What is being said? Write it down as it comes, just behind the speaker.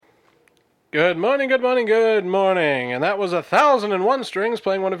Good morning, good morning, good morning. And that was 1,001 Strings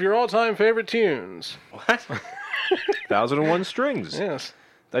playing one of your all-time favorite tunes. What? 1,001 Strings. Yes.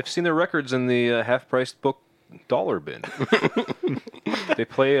 I've seen their records in the half-priced book dollar bin. They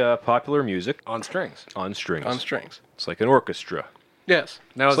play popular music. On strings. On strings. On strings. It's like an orchestra. Yes.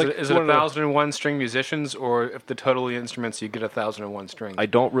 Now, It's is it one of the- 1,001 string musicians, or if the total instruments, you get 1,001 strings? I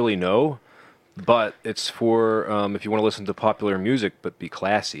don't really know, but it's for if you want to listen to popular music but be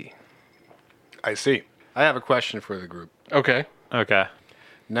classy. I see. I have a question for the group. Okay. Okay.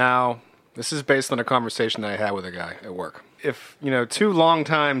 Now, this is based on a conversation that I had with a guy at work. If, two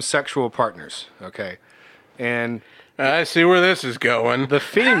longtime sexual partners, okay, and I see where this is going. the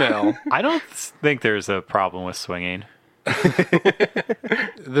female, I don't think there's a problem with swinging.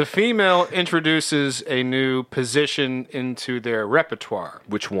 the female introduces a new position into their repertoire.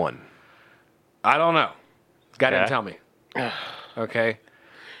 Which one? I don't know. Guy didn't Okay. tell me. Okay.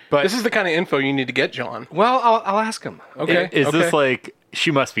 But This is the kind of info you need to get, John. well, I'll ask him. Okay. Is this like she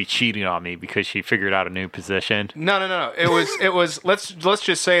must be cheating on me because she figured out a new position? No. It was. Let's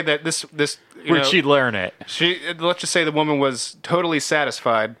just say that this Where'd she learn it? let's just say the woman was totally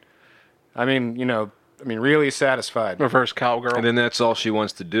satisfied. I mean, really satisfied. Reverse cowgirl. And then that's all she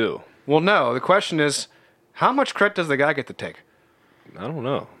wants to do. Well, no. The question is, how much credit does the guy get to take? I don't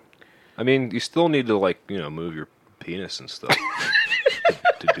know. I mean, you still need to, move your penis and stuff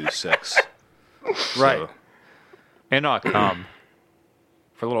to do sex. Right. So, And not come.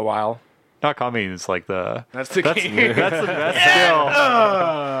 For a little while. Not coming is like the That's the that's, key. that's the best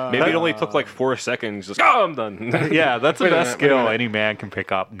skill. maybe it only took 4 seconds. Just, I'm done. Yeah, that's the Wait a best minute, wait a skill minute. any man can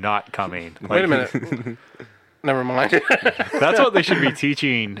pick up. Not coming. Wait a Like, minute. Never mind. That's what they should be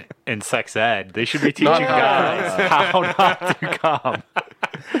teaching in sex ed. They should be teaching Not guys how not to come.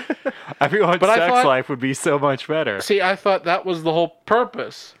 Everyone's But I sex thought- life would be so much better. See, I thought that was the whole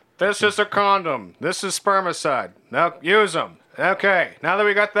purpose. This is a condom. This is spermicide. Now use them. Okay. Now that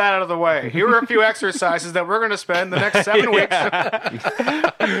we got that out of the way, here are a few exercises that we're going to spend the next 7 weeks.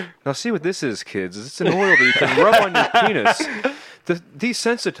 Now, see what this is, kids. It's an oil that you can rub on your penis to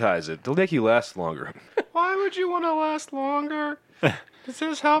desensitize it. It'll make you last longer. Why would you want to last longer? Does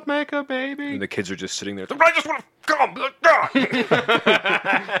this help make a baby? And the kids are just sitting there. I just want to come.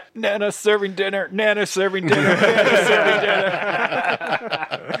 Nana serving dinner. Nana serving dinner. Nana serving dinner.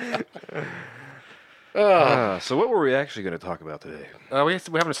 So what were we actually going to talk about today? We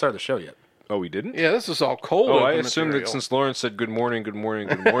haven't started the show yet. Oh, we didn't? Yeah, this is all cold. Oh, I open assumed that material. since Lawrence said good morning, good morning,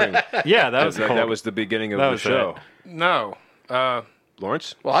 good morning, Yeah, that was that was the beginning of That the was show. No.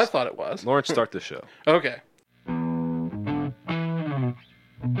 Lawrence? Well, I thought it was. Lawrence, start the show. Okay.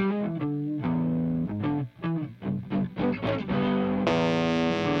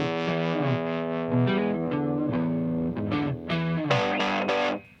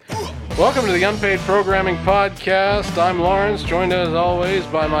 Welcome to the Unpaid Programming Podcast. I'm Lawrence, joined as always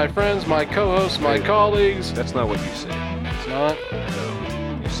by my friends, my co-hosts, my colleagues. That's not what you say. It's not.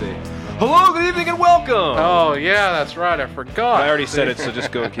 You say, hello, good evening, and welcome. Oh, yeah, that's right. I forgot. I already said it, so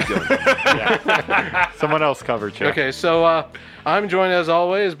just go and keep going. Someone else covered you. Okay, so I'm joined as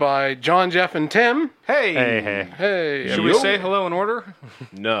always by John, Jeff, and Tim. Hey. Hey. Hey. Should we say hello in order?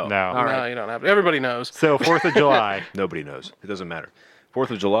 No. No. All No, right. you don't have to. Everybody knows. So 4th of July. Nobody knows. It doesn't matter.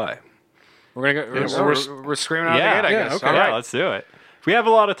 4th of July. We're gonna go. We're screaming out Yeah. the gate, I Yeah, guess. okay. All Yeah, right. let's do it. We have a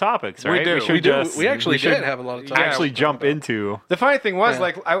lot of topics, right? do. should We do. just- We actually should did have a lot of time. actually jump into. The funny thing was,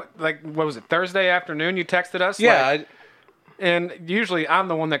 Yeah. what was it? Thursday afternoon, you texted us. Yeah, And usually I'm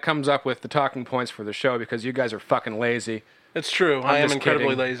the one that comes up with the talking points for the show because you guys are fucking lazy. it's true. I am just incredibly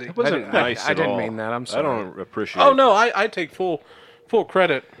kidding. lazy. It wasn't I- nice I at didn't all. mean that. I'm sorry. I don't appreciate Oh it. no, I take full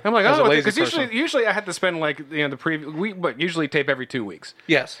credit. I'm like, as a oh, lazy because person. usually I had to spend the previous week, but usually tape every 2 weeks.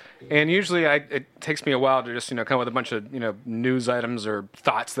 Yes. And usually it takes me a while to just come up with a bunch of news items or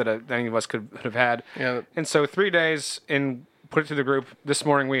thoughts that any of us could have had. Yeah. And so 3 days and put it to the group. This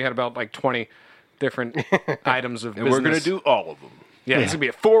morning we had about 20 different items of And business. we're going to do all of them. Yeah, it's gonna be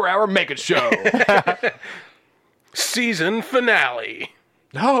a 4-hour make it show. Season finale.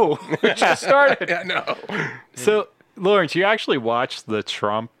 No, we just started. Yeah, no. So, Lawrence, you actually watched the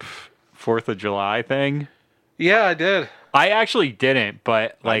Trump 4th of July thing? Yeah, I did. I actually didn't,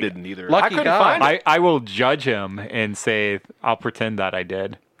 but I like didn't either. Lucky couldn't guy. find it. I will judge him and say I'll pretend that I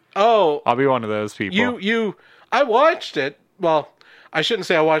did. Oh, I'll be one of those people. I watched it. Well, I shouldn't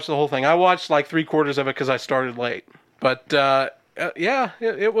say I watched the whole thing. I watched like 3/4 of it because I started late. But yeah,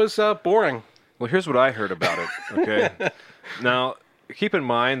 it was boring. Well, here's what I heard about it, okay? Now, keep in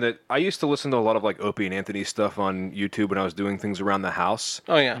mind that I used to listen to a lot of Opie and Anthony stuff on YouTube when I was doing things around the house.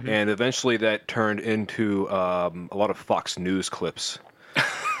 Oh yeah. And eventually that turned into a lot of Fox News clips.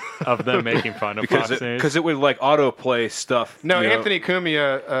 of them making fun of Fox News. Because it would like autoplay stuff. No, you know. Anthony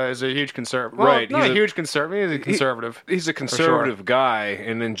Cumia is a huge conservative. Well, Right, not he's a a- huge conservative. He's a conservative. He's a conservative guy,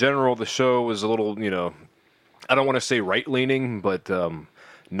 and in general, the show was a little, I don't want to say right-leaning, but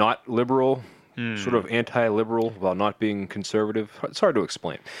not liberal, sort of anti-liberal while not being conservative. It's hard to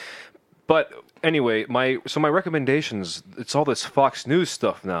explain. But anyway, my recommendations, it's all this Fox News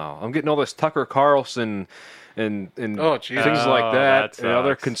stuff now. I'm getting all this Tucker Carlson and Oh, geez. things like that, that and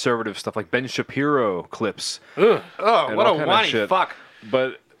other sucks. conservative stuff like Ben Shapiro clips. Ugh. Oh, and what all a kind of whiny shit. fuck.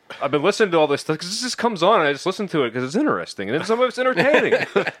 But I've been listening to all this stuff because this just comes on and I just listen to it because it's interesting and then some of it's entertaining.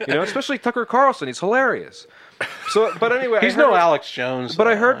 Especially Tucker Carlson. He's hilarious. So, but anyway, He's no Alex Jones. But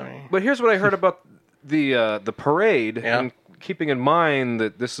I though. heard. mean, But here's what I heard about the parade, Yeah. and keeping in mind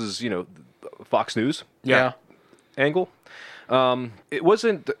that this is Fox News yeah. angle. It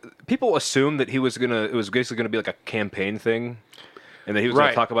wasn't. People assumed that it was basically gonna be like a campaign thing, and that he was Right.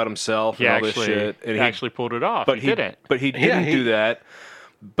 gonna talk about himself He and all actually, this shit. And he actually pulled it off. but he didn't. But he Yeah, didn't do that.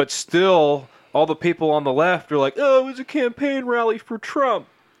 But still, all the people on the left are like, "Oh, it was a campaign rally for Trump."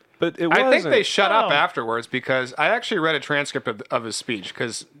 But it wasn't. I think they shut up Oh. afterwards because I actually read a transcript of his speech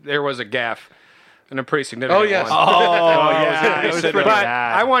because there was a gaffe and a pretty significant Oh, yes. one. Oh, yeah. It was pretty But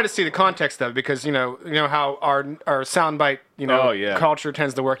bad. I wanted to see the context of it because you know how our soundbite Oh, yeah. culture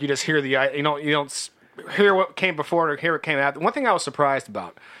tends to work. You just hear you don't hear what came before it or hear what came after. One thing I was surprised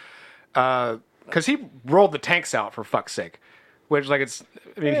about because he rolled the tanks out for fuck's sake, which he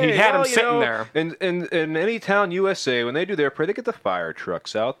had them sitting there. In any town USA, when they do their parade, they get the fire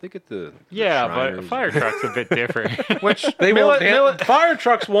trucks out. They get the Yeah, but a Shriners. fire truck's a bit different. Which They won't fire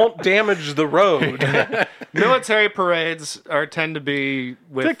trucks won't damage the road. military parades tend to be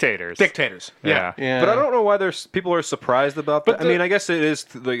with Dictators. Dictators. Yeah. Yeah. But I don't know why people are surprised about that. But I mean, I guess it is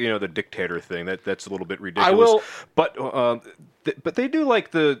the dictator thing that's a little bit ridiculous. will- but they do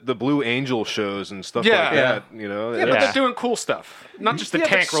like the Blue Angel shows and stuff Yeah. like that. Yeah, but they're doing cool stuff, not just the Yeah, but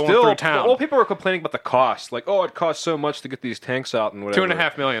tank rolling still, through town. Well, people are complaining about the cost. Like, it costs so much to get these tanks out and whatever.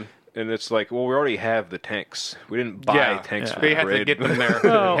 $2.5 million. And it's like, well, we already have the tanks. We didn't buy tanks for They the had to parade. get them there. You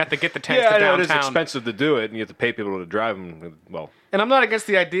have to get the tanks Yeah, to I know it downtown. is expensive to do it, and you have to pay people to drive them. Well, And I'm not against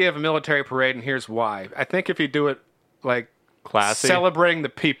the idea of a military parade, and here's why. I think if you do it like Classy. celebrating the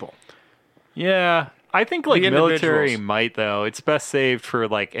people. Yeah. I think like The military individuals. might though. It's best saved for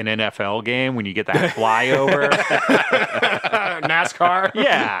like an NFL game when you get that flyover. NASCAR.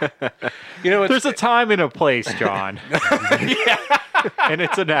 Yeah. it's, There's a time and a place, John. And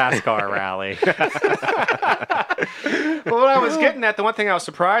it's a NASCAR rally. Well, what I was getting at, the one thing I was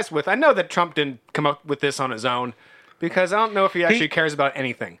surprised with, I know that Trump didn't come up with this on his own, because I don't know if he actually cares about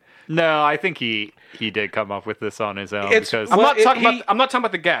anything. No, I think he did come up with this on his own It's- because I'm Well, not talking about. I'm not talking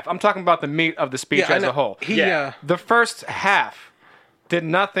about the gaffe. I'm talking about the meat of the speech I as know. a whole. He, The first half did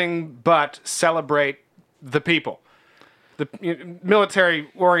nothing but celebrate the people, the military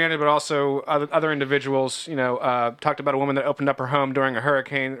oriented, but also other individuals. Talked about a woman that opened up her home during a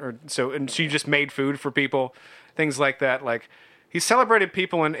hurricane, and she just made food for people, things like that. Like he celebrated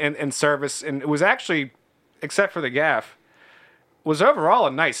people in service, and it was actually, except for the gaffe, was overall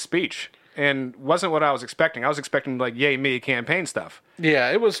a nice speech. And wasn't what I was expecting. I was expecting like "Yay me" campaign stuff.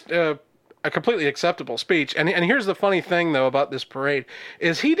 Yeah, it was a completely acceptable speech. And here's the funny thing, though, about this parade,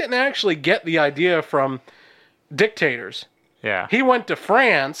 is he didn't actually get the idea from dictators. yeah. He went to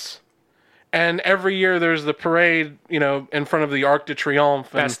France, and every year there's the parade, in front of the Arc de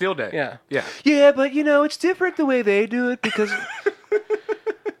Triomphe. And, Bastille Day. Yeah. Yeah. yeah, but it's different the way they do it because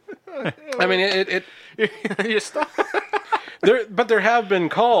I mean, it You stop. there have been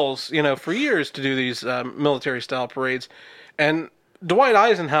calls, for years to do these military-style parades. And Dwight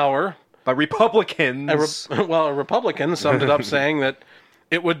Eisenhower, by Republicans. a Republican, summed it up saying that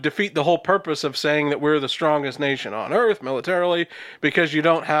it would defeat the whole purpose of saying that we're the strongest nation on earth militarily because you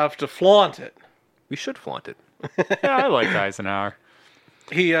don't have to flaunt it. We should flaunt it. Yeah, I like Eisenhower.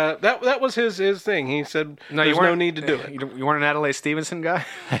 He that was his thing. He said there's no need to do it. You weren't an Adlai Stevenson guy?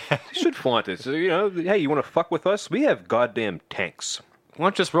 We should flaunt it. So, hey, you want to fuck with us? We have goddamn tanks. Why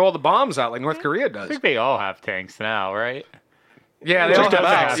don't you just roll the bombs out like North Korea I does? think they all have tanks now, right? Yeah, they all Just have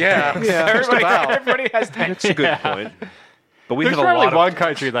about, tanks. yeah. Everybody has tanks. That's a good point. But we There's have a probably lot one of.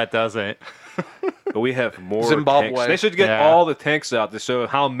 country that doesn't. But we have more Zimbabwe. tanks. They should get Yeah. all the tanks out to show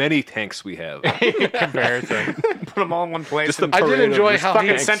how many tanks we have. Comparison. Put them all in one place. Just a and I did parade of enjoy just how fucking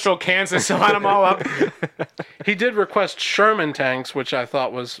he, central Kansas, so line them all up. he did request Sherman tanks, which I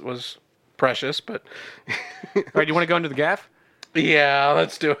thought was precious, but All right, you want to go into the gaff? yeah,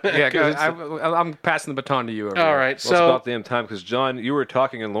 let's do it. Yeah, 'Cause I'm passing the baton to you. Over all here. right, Well, it's so about damn time because John, you were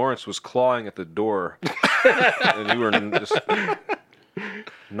talking and Lawrence was clawing at the door, and you were just.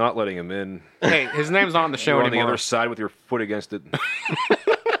 not letting him in. Hey, his name's not on the show You're on the anymore. other side with your foot against it.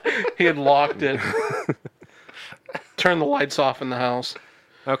 He had locked it. Turned the lights off in the house.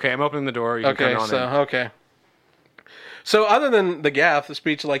 Okay, I'm opening the door. You can Okay, come on so in. okay. So other than the gaffe, the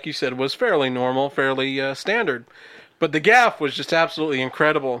speech, like you said, was fairly normal, fairly standard. But the gaffe was just absolutely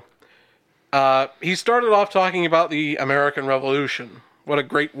incredible. He started off talking about the American Revolution. What a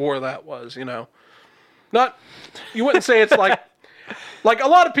great war that was, you know. You wouldn't say it's like a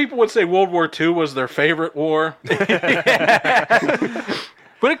lot of people would say World War II was their favorite war.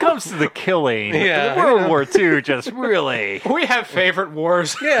 When it comes to the killing, Yeah. World War II just really We have favorite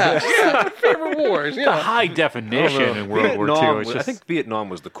wars. Yeah, favorite wars. the Yeah, high definition in World War II. It's I just, think Vietnam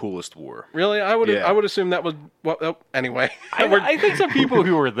was the coolest war. really, I would Yeah. assume that was. Well, anyway, I think some people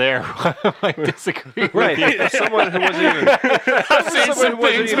who were there might disagree with you. Someone who wasn't even, Some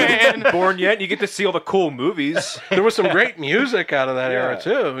things, man. born yet, you get to see all the cool movies. there was some great music out of that era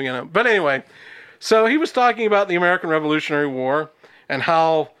too. You know, but anyway, so he was talking about the American Revolutionary War and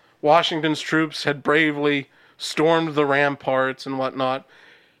how Washington's troops had bravely stormed the ramparts and whatnot,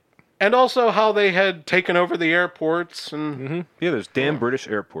 and also how they had taken over the airports and Yeah, there's damn British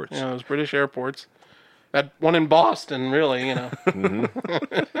airports. those British airports. That one in Boston, really, you know.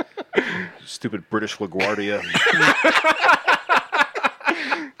 Stupid British LaGuardia.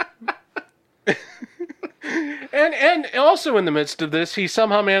 And also in the midst of this, he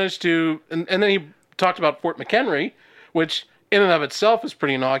somehow managed to, and then he talked about Fort McHenry, which in and of itself is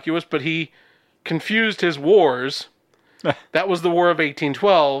pretty innocuous, but he confused his wars. That was the War of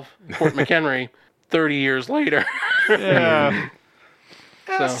 1812, Fort McHenry, 30 years later. Yeah.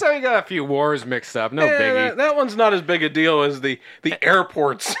 So you got a few wars mixed up. No Yeah, biggie. that one's not as big a deal as the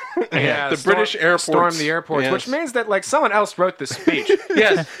airports. Yeah, the British airports. storm the airports, Yes. which means that like someone else wrote this speech.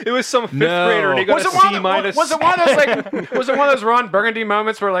 Yes. It was some fifth No. grader and he got Was a it one? C minus. Was it one of those like? Was it one of those Ron Burgundy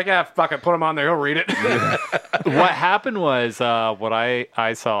moments where like, yeah, fuck it, put him on there, he'll read it. What happened was what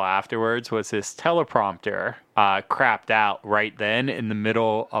I saw afterwards was his teleprompter crapped out right then in the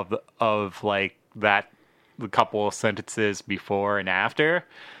middle of like that the couple of sentences before and after.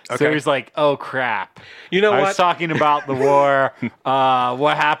 So Okay. he's like, "Oh crap! You know I what? was talking about the war.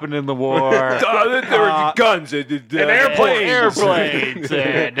 What happened in the war? There were guns and Airplanes,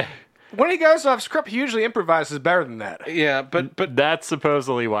 and When he goes off script, he usually improvises better than that. Yeah, but that's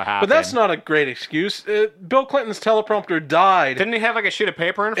supposedly what happened. but that's not a great excuse. Bill Clinton's teleprompter died. Didn't he have like a sheet of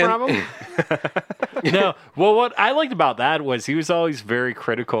paper in front of him? No. Well, what I liked about that was he was always very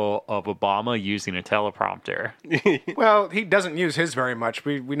critical of Obama using a teleprompter. Well, he doesn't use his very much.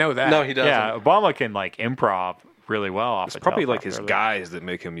 We know that. No, he doesn't. Yeah, Obama can like improv really well off. It's a probably like his teleprompter. guys that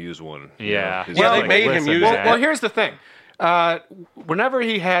make him use one. you Yeah. know, his Yeah, they guys. made him listen, use man. it. Well, here's the thing. Whenever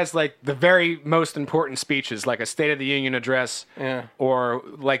he has like the very most important speeches, like a State of the Union address, Yeah. or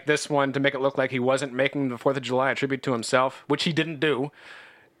like this one to make it look like he wasn't making the 4th of July a tribute to himself, which he didn't do.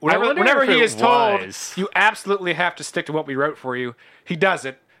 Whenever, wonder whenever if he it is told, was. you absolutely have to stick to what we wrote for you, he does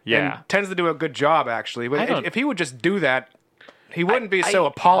it. Yeah. And tends to do a good job, actually. I But don't- if he would just do that, he wouldn't be so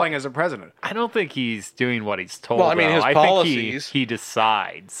appalling as a president. I don't think he's doing what he's told. Well, I mean, though. his I policies. think he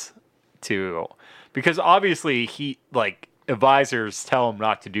decides to, because obviously he like advisors tell him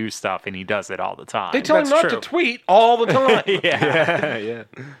not to do stuff, and he does it all the time. They tell him That's not true. to tweet all the time. yeah. yeah.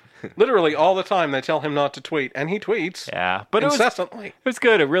 Literally all the time they tell him not to tweet, and he tweets Yeah, but it was incessantly.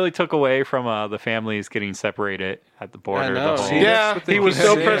 good. It really took away from the families getting separated at the border. I know. The whole, See, Yeah. he was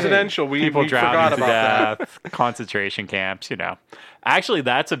so Yeah. presidential. We people forgot drowning to about that. death, concentration camps. Actually,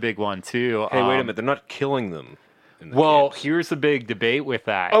 that's a big one too. Hey, wait a minute. They're not killing them. In the Well, camps. here's the big debate with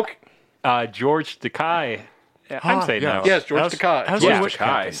that. Okay. George Takei. I'm saying yeah. no. Yes, George Takei. how's Yeah. which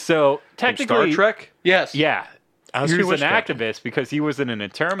Takei. So From technically, Star Trek? Yes. yeah. How's He he was witch an doctor? activist because he was in an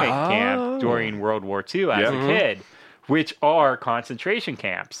internment camp during World War II as Yeah. a kid, which are concentration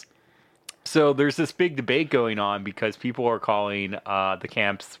camps. So there's this big debate going on because people are calling the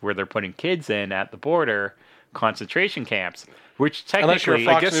camps where they're putting kids in at the border concentration camps, which Unless you're a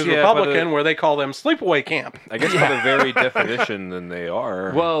technically, Fox News yeah, Republican, but where they call them sleepaway camp. I guess by the very definition, then they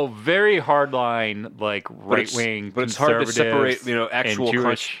are. well, very hardline, like right wing, But it's hard to separate,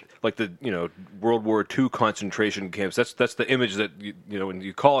 actual like the World War II concentration camps. That's the image that when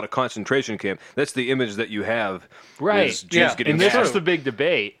you call it a concentration camp, that's the image that you have. Right. is Jews Yeah. getting And this stabbed. was the big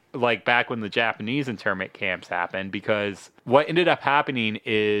debate, like back when the Japanese internment camps happened, because what ended up happening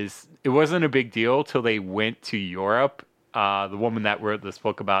is it wasn't a big deal till they went to Europe. The woman that wrote this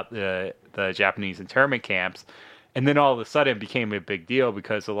book about the Japanese internment camps, and then all of a sudden it became a big deal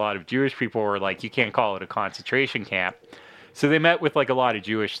because a lot of Jewish people were like, you can't call it a concentration camp. So they met with like a lot of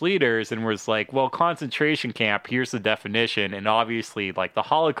Jewish leaders and was like, well, concentration camp, here's the definition. And obviously, like the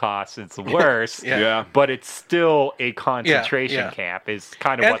Holocaust is the worst, Yeah. but it's still a concentration camp is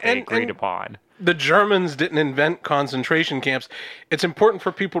kind of what they agreed upon. The Germans didn't invent concentration camps. It's important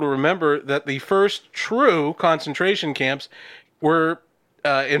for people to remember that the first true concentration camps were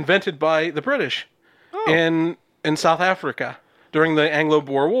invented by the British in South Africa during the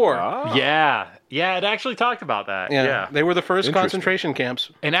Anglo-Boer War. Yeah, it actually talked about that. Yeah. They were the first concentration camps.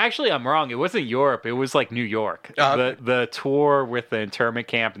 And actually, I'm wrong. It wasn't Europe. It was like New York. The tour with the internment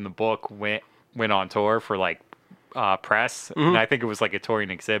camp in the book went on tour for like press, and I think it was like a touring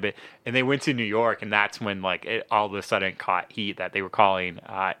exhibit. And they went to New York, and that's when like it all of a sudden caught heat that they were calling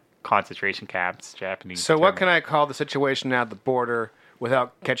concentration camps Japanese. So what can I call the situation at the border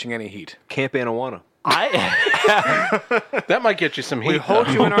without catching any heat? Camp Anawana. That might get you some heat. We hold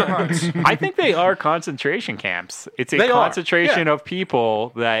you in our hearts. I think they are concentration camps. It's a They are, concentration of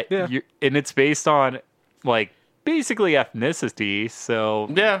people that, and it's based on like basically ethnicity. So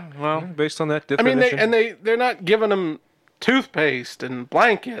Yeah, well, Based on that I mean, definition. they're not giving them toothpaste and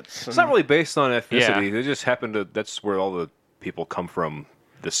blankets. It's not really based on ethnicity. Yeah. They just happen to. That's where all the people come from.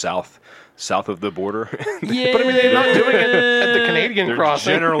 The south of the border. yeah, But I mean, they're not doing it at the Canadian They're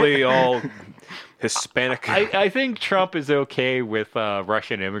crossing. generally all Hispanic. I think Trump is okay with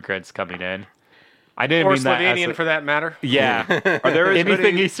Russian immigrants coming in. I didn't or mean that. Slovenian for that matter. Yeah, Are there as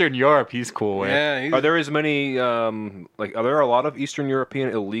anything many? Eastern Europe, he's cool with. Yeah, Are there as many? Are there a lot of Eastern European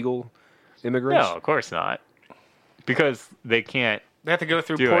illegal immigrants? No, of course not, because they can't. They have to go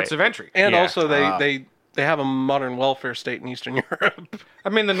through Do ports it. of entry. and Yeah. also they have a modern welfare state in Eastern Europe. I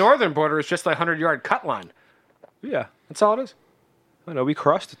mean, the northern border is just a 100-yard cut line. Yeah, That's all it is. I know. We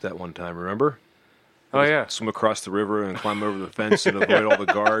crossed it that one time. Remember? Oh, yeah. Swim across the river and climb over the fence and avoid all the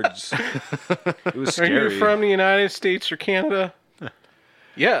guards. It was Are scary. you from the United States or Canada?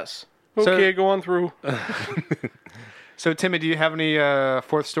 Yes. So- Okay, go on through. So, Timmy, do you have any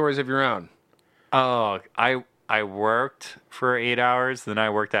fourth stories of your own? Oh, I worked for 8 hours, then I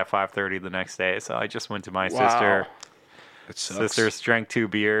worked at 5:30 the next day. So I just went to my sister. It sucks. Sisters drank 2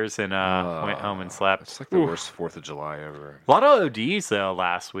 beers and went home and slept. It's like the worst 4th of July ever. A lot of ODs though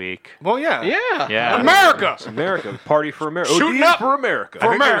last week. Well, yeah. Yeah. Yeah, America! America. Party for America. Shooting ODs up for America.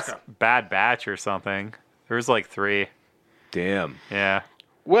 for America. Bad Batch or something. There was like 3. Damn. Yeah.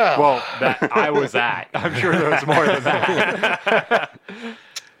 Well, That I was at. I'm sure there was more than that.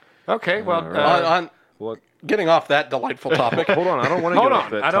 Okay, well, on What? getting off that delightful topic. Hold on. I don't want to Hold get on.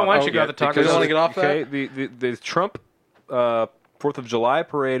 off that I don't want topic you to go yet off the topic. because- You wanna get off that? Okay, the Trump 4th of July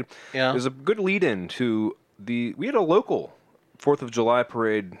parade Yeah. is a good lead-in to we had a local 4th of July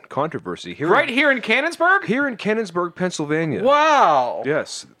parade controversy here. right here in Cannonsburg? Here in Cannonsburg, Pennsylvania. Wow.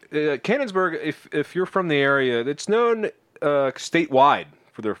 Yes. Cannonsburg, if you're from the area, it's known statewide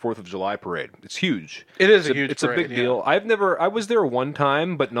for their 4th of July parade. It's huge. It is a huge It's a parade, big deal. I was there one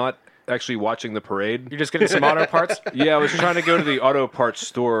time, but not actually watching the parade. You're just getting some auto parts? Yeah, I was trying to go to the auto parts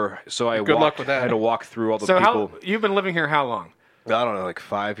store, so I Good luck with that. I had to walk through all the So people. you've been living here how long? I don't know, like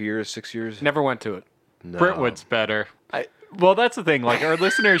 5 years, 6 years. Never went to it. No. Brentwood's better. Well, that's the thing. Like, our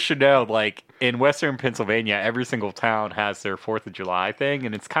listeners should know, like, in Western Pennsylvania, every single town has their 4th of July thing,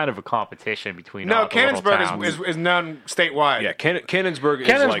 and it's kind of a competition between all No, the little Cannonsburg towns. is known statewide. Yeah, Cannonsburg.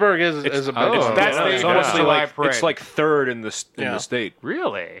 Cannonsburg is is like, a big oh, one. That's Yeah, the it's yeah. honestly July like parade. it's like third in the Yeah. state.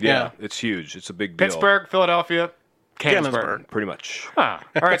 Really? Yeah, it's huge. It's a big deal. Pittsburgh, Philadelphia, Cannonsburg. Cannonsburg. Pretty much. Huh.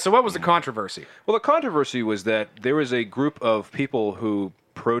 All right, so what was the controversy? Well, the controversy was that there was a group of people who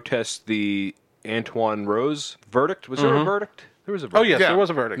protest the Antoine Rose verdict. Was there a verdict? There was a verdict. Oh, yes, Yeah. there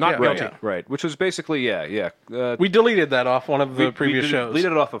was a verdict. Not yeah, guilty. yeah. Right, which was basically, We deleted that off one of the we previous shows.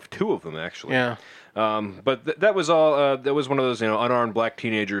 deleted it off of 2 of them, actually. Yeah. But that was all. That was one of those, unarmed black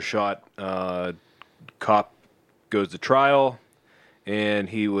teenager shot. Cop goes to trial, and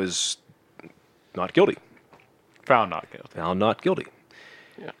he was not guilty. Found not guilty. Found not guilty.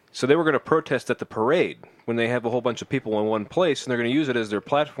 Yeah. So they were going to protest at the parade when they have a whole bunch of people in one place, and they're going to use it as their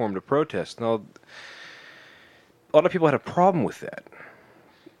platform to protest. Now, a lot of people had a problem with that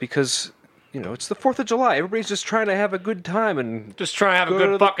because, it's the 4th of July. Everybody's just trying to have a good time and Just try to have a go to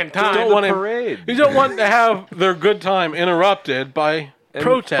good the- fucking time. to Don't the want him- parade. You don't want to have their good time interrupted by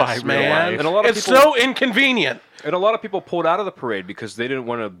protests, by real man. life. And a lot of it's people- so inconvenient. And a lot of people pulled out of the parade because they didn't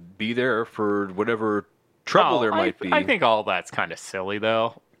want to be there for whatever trouble there might be. I think all that's kind of silly,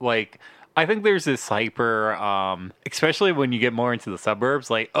 though. Like, I think there's this hyper, especially when you get more into the suburbs,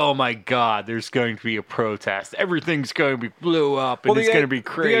 like, oh my God, there's going to be a protest. Everything's going to be blew up and it's going to be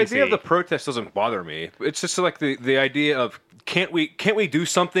crazy. The idea of the protest doesn't bother me. It's just like the idea of can't we do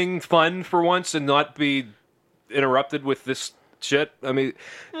something fun for once and not be interrupted with this shit. I mean,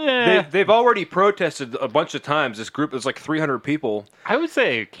 they've already protested a bunch of times. This group is like 300 people. I would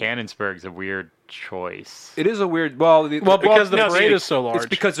say Cannonsburg's a weird choice. It is a weird. Because the parade is so large. It's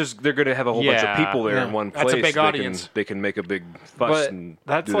because they're going to have a whole bunch of people there in one place. That's a big audience. They can make a big fuss and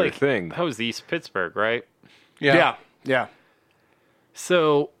that's do like their thing. that was East Pittsburgh, right? Yeah.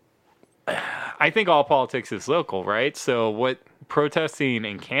 So I think all politics is local, right? So what protesting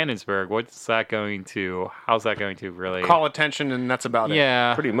in Cannonsburg, how's that going to really Call attention, and that's about it.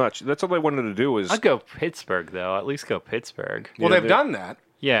 Yeah. Pretty much. That's all I wanted to do was. I'd go Pittsburgh though. At least go Pittsburgh. Well, Yeah, they've done that.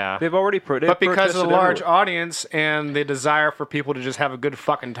 Yeah. They've already But because of the protested large everywhere. audience and the desire for people to just have a good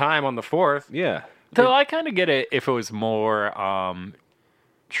fucking time on the 4th. Yeah. Though I kind of get it if it was more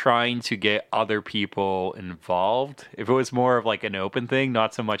trying to get other people involved. If it was more of like an open thing,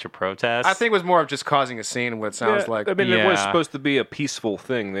 not so much a protest. I think it was more of just causing a scene, what it sounds like. I mean, it was Yeah. supposed to be a peaceful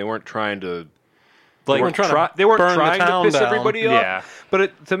thing. They weren't trying to. like weren't trying to They weren't burn the trying to town piss down. everybody off. Yeah.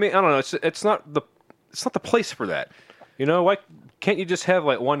 But to me, I don't know. It's not the place for that. You know, why can't you just have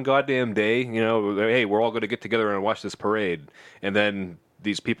like one goddamn day? You know, hey, we're all going to get together and watch this parade, and then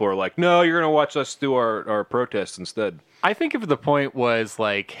these people are like, no, you're going to watch us do our protests instead. I think if the point was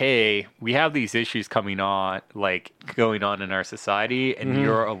like, hey, we have these issues going on in our society, and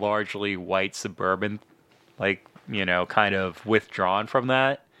you're a largely white suburban, kind of withdrawn from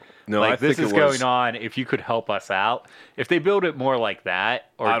that. No, I this think is it was, going on. If you could help us out, if they build it more like that,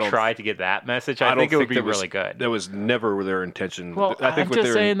 or I don't- try to get that message, I I don't think it would be that was- really good. That was never their intention. Well, I think I'm what just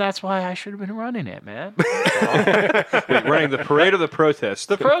they're saying that's why I should have been running it, man. running the parade or the protest.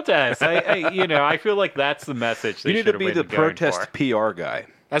 The protest. I feel like that's the message. They You need should to be have the been going protest for. PR guy.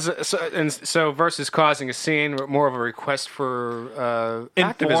 So versus causing a scene, more of a request for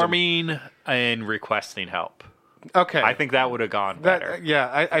activism. Informing and requesting help. Okay. I think that would have gone better.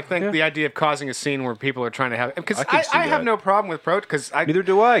 I think the idea of causing a scene where people are trying to have, because I can see I have that. no problem with protest. Neither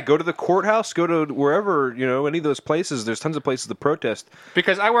do I. Go to the courthouse. Go to wherever, any of those places. There's tons of places to protest.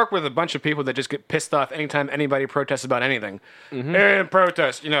 Because I work with a bunch of people that just get pissed off anytime anybody protests about anything. And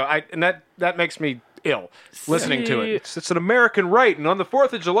protest, and that makes me ill listening to it. It's an American right, and on the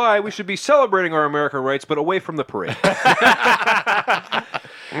 4th of July, we should be celebrating our American rights, but away from the parade.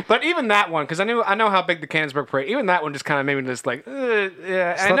 But even that one, because I know how big the Cannonsburg parade. Even that one just kind of made me just like,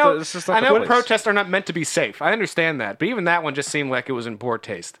 yeah. It's I not know, the- it's just not I the know place. protests are not meant to be safe. I understand that, but even that one just seemed like it was in poor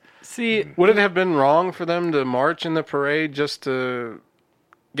taste. See, Would it have been wrong for them to march in the parade just to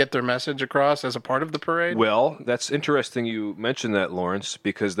get their message across as a part of the parade? Well, that's interesting you mentioned that, Lawrence,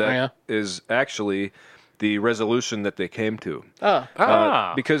 because that is actually the resolution that they came to.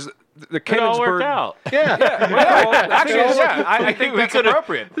 Because the it all worked Cannonsburg... out. Actually, I think that's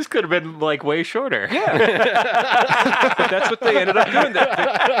appropriate. This could have been like way shorter. But that's what they ended up doing.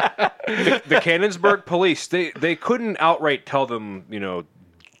 The Cannonsburg police, they couldn't outright tell them,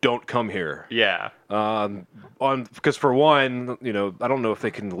 don't come here. Yeah. Because for one, I don't know if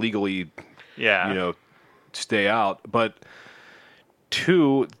they can legally, stay out. But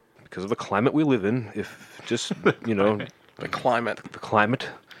two, because of the climate we live in, if just, The climate. the climate,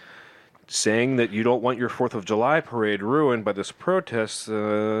 saying that you don't want your 4th of July parade ruined by this protest,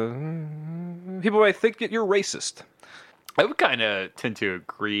 people might think that you're racist. I would kind of tend to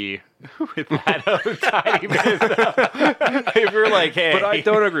agree with that a tiny bit. Though. If you're like, hey, But I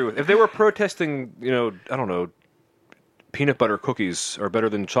don't agree with. If they were protesting, I don't know, peanut butter cookies are better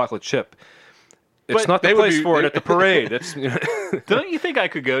than chocolate chip. It's But not the they would place be- for it at the parade. That's don't you think I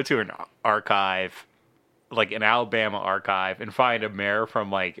could go to an archive, like an Alabama archive, and find a mayor from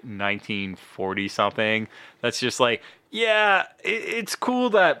like 1940 something that's just like, yeah, it's cool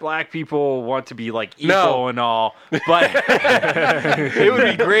that black people want to be like equal and all, but it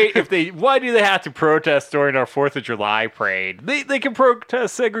would be great if why do they have to protest during our 4th of July parade? They can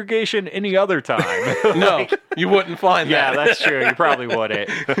protest segregation any other time. No, you wouldn't find Yeah, that. that's true. You probably wouldn't.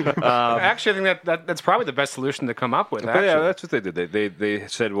 Actually, I think that's probably the best solution to come up with. But yeah, that's what they did. They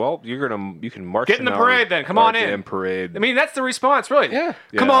said, well, you can march. Get in the parade then. Come on in. Damn parade. I mean, that's the response, really. Yeah.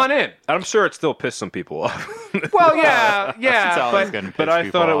 Come Yeah. on in. I'm sure it still pissed some people off. Well, yeah, It's always but gonna but piss I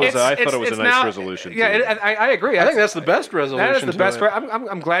thought people it was off. a nice now- resolution. Yeah, too. I agree. I think that's the best resolution. that is the to best. it.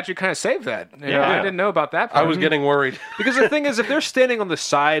 I'm glad you kind of saved that. You know, Yeah. I didn't know about that. I Part. was getting worried. Because the thing is, if they're standing on the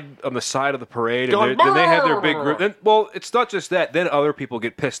side of the parade, and Going, then they have their big "Brrr." group, then it's not just that. Then other people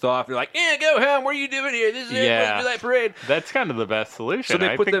get pissed off. They're like, "Yeah, go home. What are you doing here? This is Yeah. that parade." That's kind of the best solution. So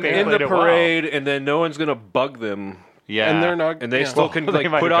they I put think them they in the played it well. parade, and then no one's gonna bug them. Yeah, And they're not. And they yeah. still can Well, they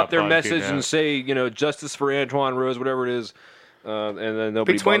might put have out got their bugged, who message and knows. say, justice for Antoine Rose, whatever it is, and then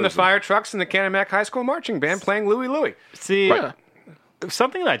nobody between the bothers them. fire trucks and the Canemek High School marching band playing Louie Louie. See, Yeah.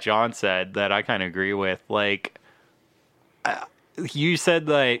 something that John said that I kind of agree with, like, you said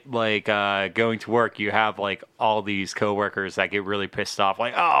that like going to work, you have like all these coworkers that get really pissed off,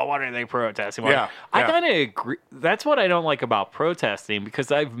 like, oh, what are they protesting? Yeah, I yeah. kind of agree. That's what I don't like about protesting,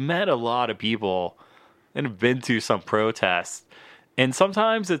 because I've met a lot of people and have been to some protests. And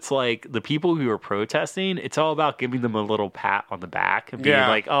sometimes it's like the people who are protesting, it's all about giving them a little pat on the back and being Yeah.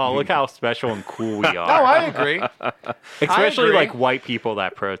 like, oh, look how special and cool we are. Oh, I agree. Especially agree. like white people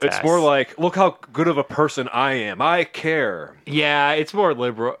that protest. It's more like, look how good of a person I am. I care. Yeah, it's more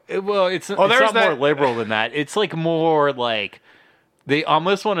liberal. It's there's not that- more liberal than that. It's like more like they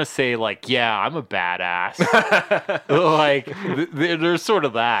almost want to say like, yeah, I'm a badass. Like there's sort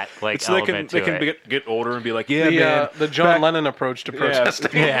of that like So they element can to it. get older and be like, yeah, man. The John Lennon approach to protesting.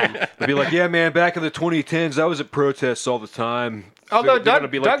 Yeah. They'd be like, yeah, man, back in the 2010s, I was at protests all the time. Although They're gonna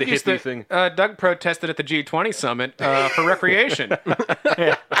Doug, be like Doug, the used hippie to, thing. Doug protested at the G20 summit for recreation.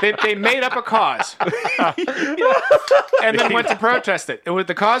 They made up a cause and then went to protest it.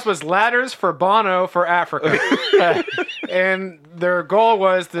 The cause was ladders for Bono for Africa, and their goal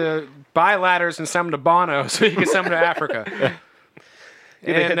was to buy ladders and sell them to Bono so he could sell them to Africa.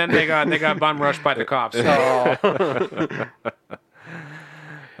 And then they got bum rushed by the cops.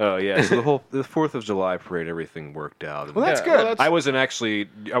 Oh yeah, so the 4th of July parade, everything worked out. Well, that's Yeah, good. well, that's-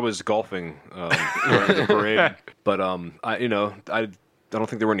 I was golfing during the parade, but I don't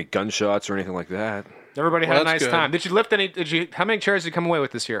think there were any gunshots or anything like that. Everybody had Well, a that's nice good. time. Did you lift any? How many chairs did you come away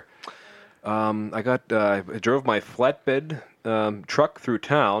with this year? I drove my flatbed truck through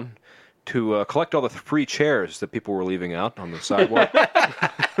town to collect all the free chairs that people were leaving out on the sidewalk.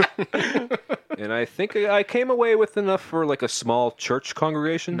 And I think I came away with enough for like a small church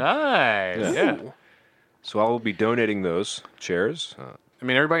congregation. Nice. Yeah. So I will be donating those chairs. I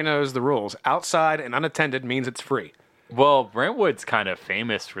mean, everybody knows the rules. Outside and unattended means it's free. Well, Brentwood's kind of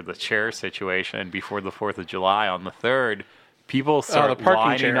famous for the chair situation before the 4th of July on the 3rd. People start the parking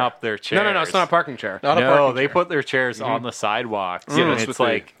lining chair. up their chairs. No, it's not a parking chair. Not a No, parking they chair. put their chairs on the sidewalks. Yeah, and that's it's what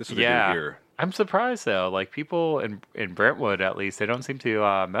they- like, that's what they do yeah. here. I'm surprised though. Like people in Brentwood, at least, they don't seem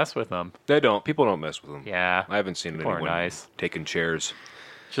to mess with them. People don't mess with them. Yeah, I haven't seen People are anyone nice. taking chairs.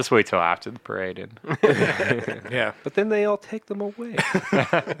 Just wait till after the parade. And Yeah. But then they all take them away.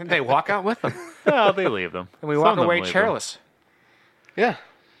 And they walk out with them. well, they leave them, And we Some walk of them away leave them. chairless. Yeah.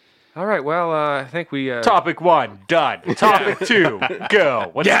 All right, well, I think we... Topic 1 done. Topic 2 go.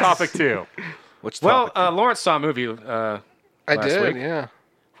 What's Yes! topic 2? What's well, topic? Lawrence saw a movie I last did, week. yeah.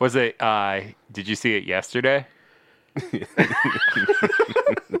 Was it? Did you see it yesterday?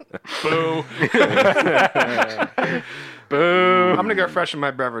 Boo. Boo. I'm going to go freshen my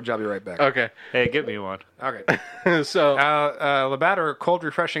beverage. I'll be right back. Okay. Hey, get me one. Okay. So, Labatt or cold,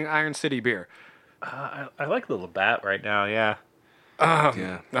 refreshing Iron City beer? I like the Labatt right now. Yeah.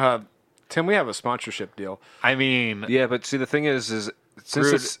 Yeah. Tim, we have a sponsorship deal. I mean, Yeah, but see, the thing is since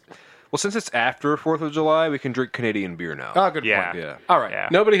Rude. since it's after 4th of July, we can drink Canadian beer now. Oh, good yeah. point. Yeah. All right. Yeah.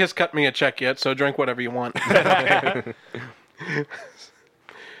 nobody has cut me a check yet, so drink whatever you want.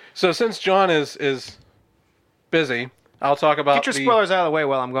 So since John is busy, I'll talk about Get your spoilers out of the way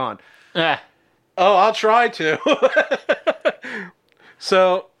while I'm gone. Eh. Oh, I'll try to.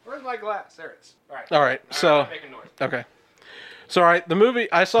 So, Where's my glass? There it is. All right. all right. So, Making noise. okay. So, all right. The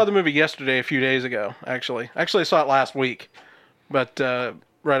movie, I saw the movie yesterday, a few days ago, actually. Actually, I saw it last week, but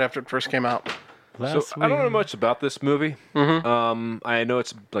right after it first came out. So I don't know much about this movie. Mm-hmm. I know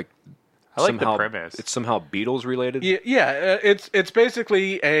it's like I like the somehow- premise. It's somehow Beatles related. Yeah, it's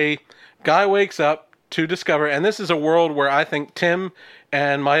basically a guy wakes up to discover, and this is a world where I think Tim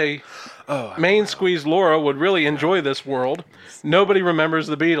and my main squeeze Laura would really enjoy this world. Nobody remembers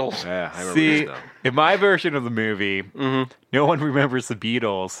the Beatles. Yeah, I remember See, this now. in my version of the movie, no one remembers the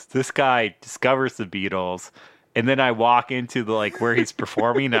Beatles. This guy discovers the Beatles, and then I walk into the where he's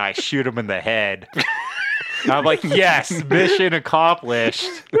performing, and I shoot him in the head. I'm like, yes, mission accomplished.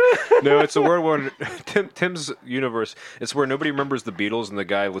 No, it's a world where Tim's universe. It's where nobody remembers the Beatles, and the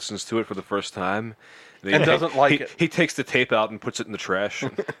guy listens to it for the first time. And doesn't like it. He takes the tape out and puts it in the trash.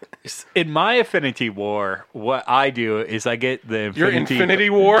 In my Affinity War, what I do is I get the Your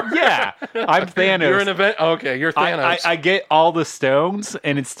Infinity War? Yeah, I'm Thanos. You're an event. Okay, you're Thanos. I get all the stones,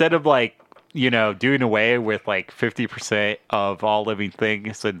 and instead of doing away with 50% of all living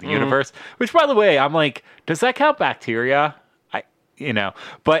things in the universe, which by the way, I'm like, does that count bacteria?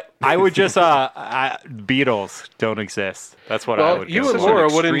 But I would just Beatles don't exist. That's what I well, would. you go and for. Laura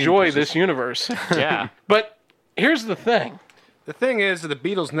would extreme enjoy position. this universe. Yeah. But here's the thing. The thing is that the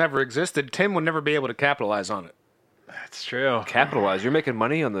Beatles never existed. Tim would never be able to capitalize on it. That's true. Capitalize. You're making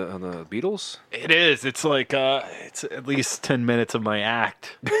money on the Beatles. It is. It's it's at least 10 minutes of my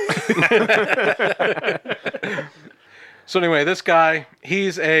act. So anyway, this guy,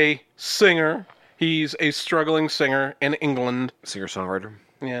 he's a singer. He's a struggling singer in England. Singer-songwriter.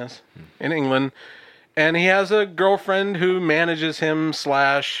 Yes, in England. And he has a girlfriend who manages him /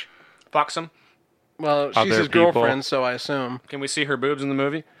 Fox him. well, she's Other his people. girlfriend, so I assume. Can we see her boobs in the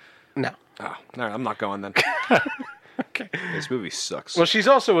movie? No. Oh, no, I'm not going then. This movie sucks. Well, she's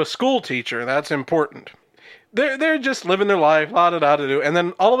also a school teacher. That's important. They're just living their life, la da da da do. And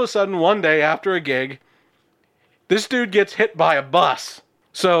then all of a sudden, one day after a gig, this dude gets hit by a bus.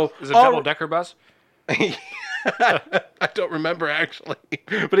 So Is it a double-decker bus? I don't remember actually,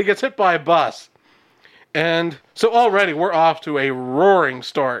 but he gets hit by a bus. And so already we're off to a roaring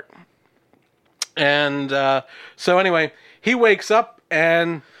start. And so anyway, he wakes up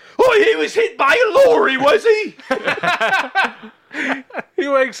and... Oh, he was hit by a lorry, was he? He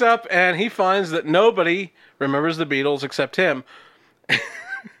wakes up and he finds that nobody remembers the Beatles except him.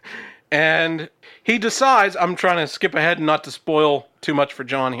 And he decides, I'm trying to skip ahead and not to spoil too much for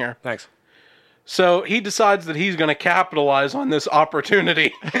John here. Thanks. So he decides that he's going to capitalize on this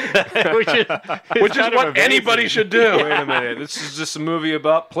opportunity, which is which is what anybody should do. Wait a minute. This is just a movie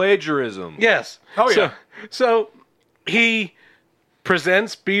about plagiarism. Yes. Oh, yeah. So he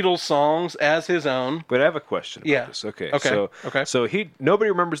presents Beatles songs as his own. But I have a question about Yeah. this. Okay. Okay. So nobody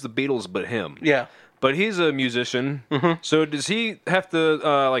remembers the Beatles but him. Yeah. But he's a musician. Mm-hmm. So does he have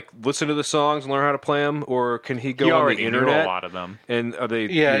to listen to the songs and learn how to play them, or can he go He on the already knew internet? a lot of them. And are they?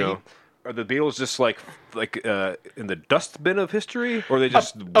 Yeah, are the Beatles just like in the dustbin of history, or are they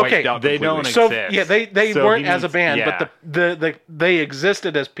just wiped okay, out they completely? don't So exist. yeah, they So weren't he as a needs- band, yeah. but they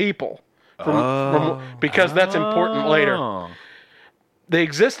existed as people. Because that's important later. Oh. They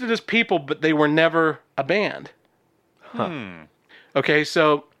existed as people, but they were never a band. Okay,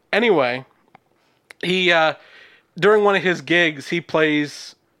 so anyway, he during one of his gigs, he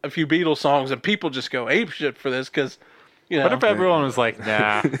plays a few Beatles songs, and people just go apeshit for this because, you know. What if everyone was like,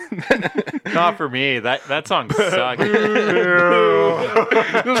 nah, not for me. That song sucks. good.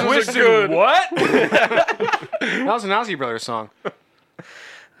 What? That was an Ozzy Brothers song.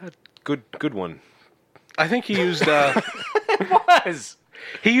 Good one. I think he used Was.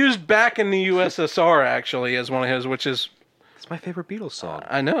 he used "Back in the USSR" actually as one of his, which is It's my favorite Beatles song.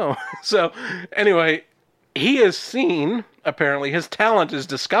 I know. So anyway, he is seen. Apparently, his talent is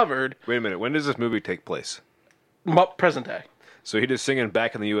discovered. Wait a minute. When does this movie take place? Present day. So he just singing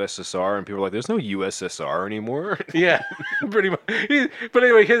back in the USSR, and people are like, "There's no USSR anymore." Yeah, pretty much. But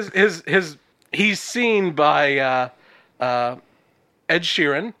anyway, he's seen by Ed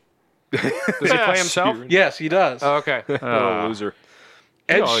Sheeran. Does he play himself? Yes, he does. Oh, okay. What a loser.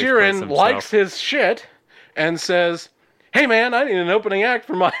 Ed always plays Sheeran himself. likes his shit and says, "Hey man, I need an opening act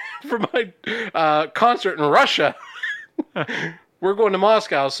for my concert in Russia. We're going to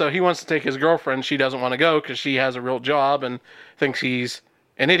Moscow." So he wants to take his girlfriend. She doesn't want to go because she has a real job and thinks he's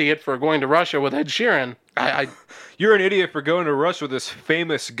an idiot for going to Russia with Ed Sheeran. You're an idiot for going to Russia with this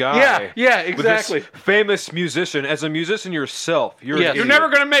famous guy. Yeah, With exactly. this famous musician. As a musician yourself, you're Yes. an You're idiot. never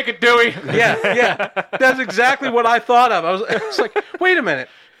going to make it, Dewey. Yeah. That's exactly what I thought of. I was like, wait a minute.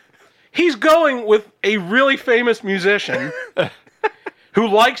 He's going with a really famous musician who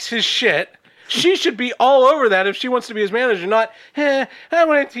likes his shit. She should be all over that if she wants to be his manager, not, I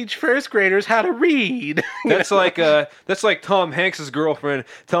want to teach first graders how to read. That's like Tom Hanks' girlfriend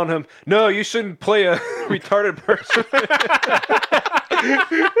telling him, "No, you shouldn't play a retarded person."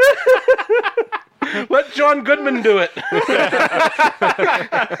 Let John Goodman do it.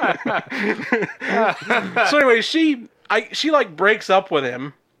 So anyway, she like breaks up with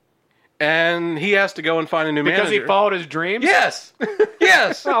him, and he has to go and find a new Because manager. he followed his dreams? Yes.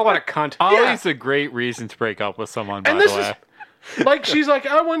 Yes. Oh, what a cunt. Always a great reason to break up with someone, by And the this way. is like, she's like,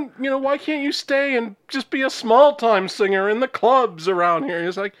 why can't you stay and just be a small time singer in the clubs around here? And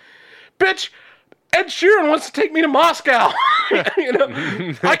he's like, bitch, Ed Sheeran wants to take me to Moscow.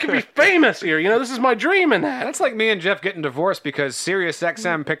 I could be famous here. This is my dream in that. That's like me and Jeff getting divorced because Sirius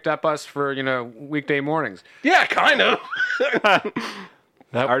XM picked up us for, weekday mornings. Yeah, kind of. I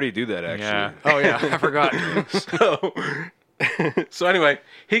already do that, actually. Yeah. Oh, yeah. I forgot. So anyway,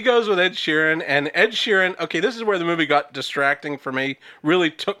 he goes with Ed Sheeran, and Ed Sheeran, okay, this is where the movie got distracting for me, really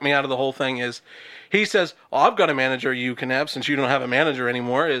took me out of the whole thing, is he says, I've got a manager you can have since you don't have a manager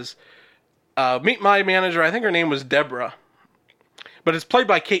anymore, is meet my manager. I think her name was Deborah, but it's played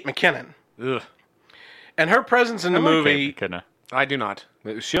by Kate McKinnon. Ugh. And her presence in the movie... I do not.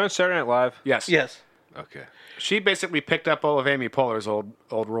 Wait, was she on Saturday Night Live? Yes. Yes. Okay. She basically picked up all of Amy Poehler's old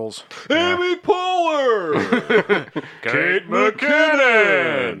roles. Amy Poehler! Kate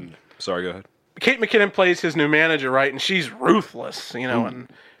McKinnon! Sorry, go ahead. Kate McKinnon plays his new manager, right? And she's ruthless, and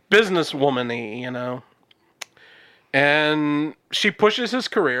businesswoman-y, and she pushes his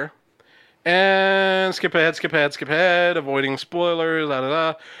career. And skip ahead, avoiding spoilers, da da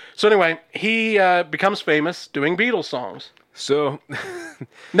da. So anyway, he becomes famous doing Beatles songs. So,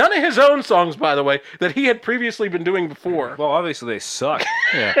 None of his own songs, by the way, that he had previously been doing before. well, obviously they suck.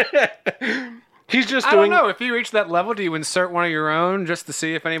 Yeah. He's just I doing... don't know. If you reach that level, do you insert one of your own just to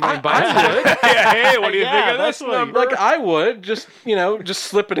see if anybody buys it? I would. Yeah, hey, what do you Yeah, think of that's this what- number? Like, I would. Just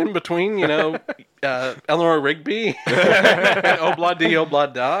slip it in between, Eleanor Rigby and Obla Di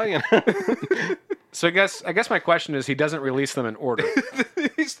Obla Da, So I guess my question is, he doesn't release them in order.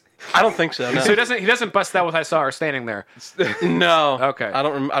 I don't think so, no. So he doesn't bust out with "I Saw Her Standing There." No. Okay. I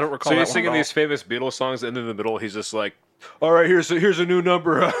don't recall So that he's one singing at all. these famous Beatles songs, and in the middle, he's just like, "All right, here's a new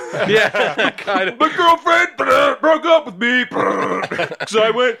number. Yeah, kind of. My girlfriend broke up with me, so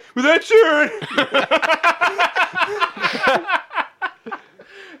I went with Ed Sheeran."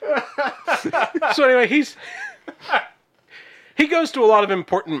 So anyway, he goes to a lot of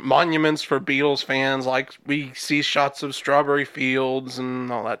important monuments for Beatles fans, like we see shots of strawberry fields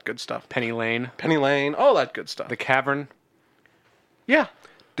and all that good stuff. Penny Lane, Penny Lane, all that good stuff. the Cavern. Yeah.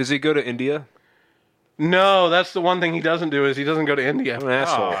 Does he go to India? No, that's the one thing he doesn't do is he doesn't go to India. I'm an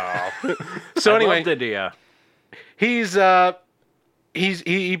asshole. So I anyway, loved India. he's playing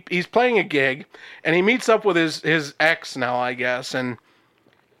a gig, and he meets up with his ex now, I guess, and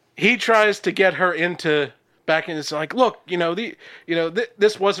he tries to get her back in. It's like, look,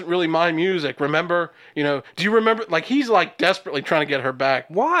 this wasn't really my music. Remember, do you remember? Like, he's like desperately trying to get her back.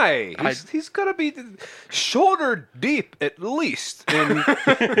 Why? He's got to be shoulder deep at least in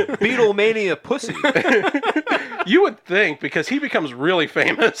Beatlemania pussy. You would think, because he becomes really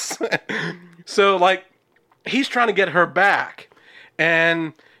famous. So, like, he's trying to get her back,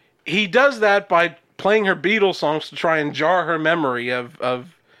 and he does that by playing her Beatles songs to try and jar her memory of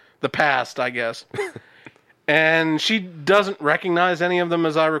the past, I guess. And she doesn't recognize any of them,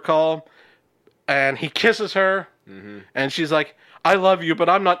 as I recall. And he kisses her, and she's like, "I love you, but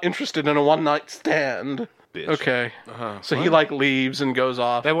I'm not interested in a one-night stand." Bitch. Okay. So he, like, leaves and goes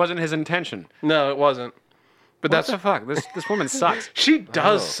off. That wasn't his intention. No, it wasn't. But What that's... the fuck? This woman sucks. She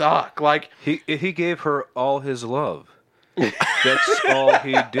does suck. Like, He gave her all his love. That's all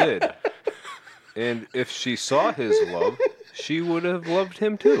he did. And if she saw his love, she would have loved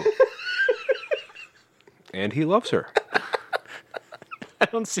him too. And he loves her. I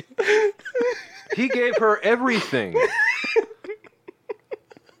don't see. He gave her everything.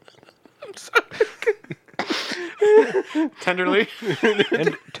 Tenderly.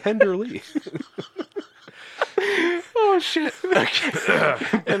 And tenderly. oh, shit.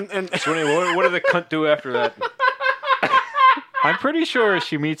 and So anyway, what did the cunt do after that? I'm pretty sure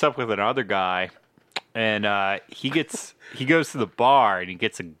she meets up with another guy, and he goes to the bar and he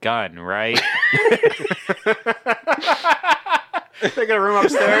gets a gun, right? they got a room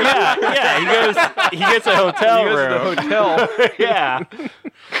upstairs. Yeah. He gets a hotel He goes room. to the hotel. Yeah.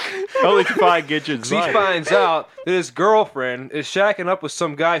 Only to find Gidget's He life. finds out that his girlfriend is shacking up with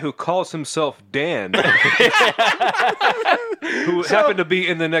some guy who calls himself Dan, who happened to be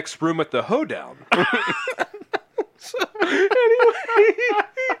in the next room at the hoedown.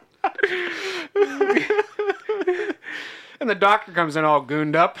 And the doctor comes in all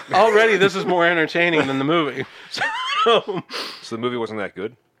gooned up. Already, this is more entertaining than the movie. So the movie wasn't that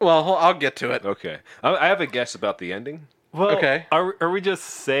good? Well, I'll get to it. Okay. I have a guess about the ending. Well, Okay. Are we just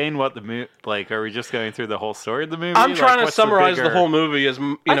saying what the movie? Like, are we just going through the whole story of the movie? I'm trying Like, to what's summarize the bigger- whole movie as, I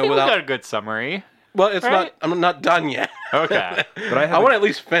think without... we got a good summary. Well, it's Right? not... I'm not done yet. Okay. But I I have want to at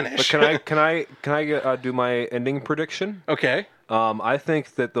least finish. But can I do my ending prediction? Okay. I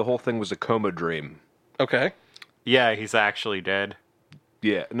think that the whole thing was a coma dream. Okay. Yeah, he's actually dead.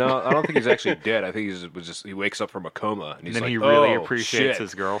 Yeah, no, I don't think he's actually dead. I think he wakes up from a coma and he's And then like, he really "Oh, appreciates shit.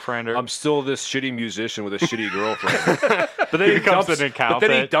 his girlfriend. Or... I'm still this shitty musician with a shitty girlfriend." but then he becomes an But accountant.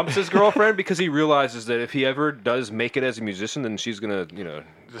 then he dumps his girlfriend because he realizes that if he ever does make it as a musician, then she's gonna, Just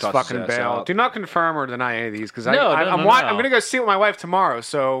toss his fucking ass bail. out. Do not confirm or deny any of these because No, I'm no. going to go see it with my wife tomorrow.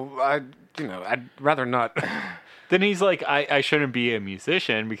 So I'd rather not. Then he's like, I shouldn't be a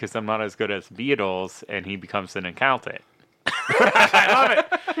musician because I'm not as good as Beatles, and he becomes an accountant.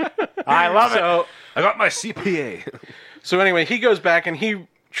 I love it. So, I got my CPA. so anyway, he goes back and he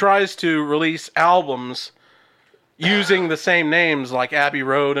tries to release albums using the same names like Abbey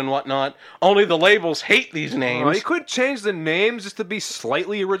Road and whatnot. Only the labels hate these names. You could change the names just to be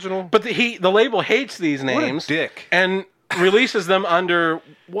slightly original. But the label hates these names. dick. And releases them under...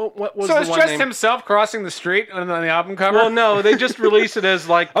 What was So the it's one just name? himself crossing the street on the album cover? Well, no, they just release it as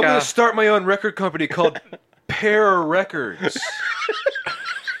like... I'm gonna start my own record company called Pear Records.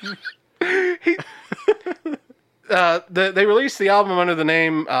 they released the album under the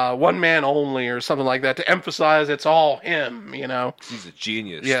name One Man Only or something like that to emphasize it's all him, you know. He's a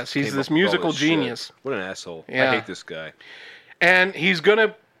genius. Yes, he's Came this up with all musical this shit. genius. What an asshole. Yeah. I hate this guy. And he's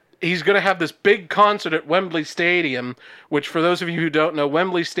gonna have this big concert at Wembley Stadium, which for those of you who don't know,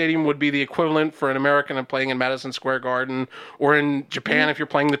 Wembley Stadium would be the equivalent for an American playing in Madison Square Garden, or in Japan if you're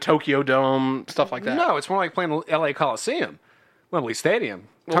playing the Tokyo Dome, stuff like that. No, it's more like playing the L.A. Coliseum, Wembley Stadium.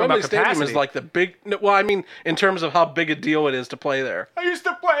 Well, Talking Wembley about Stadium capacity. is like the big. Well, I mean, in terms of how big a deal it is to play there. I used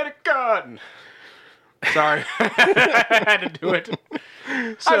to play the gun. Sorry, I had to do it.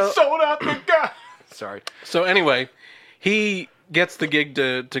 I sold out the gun. Sorry. So anyway, he gets the gig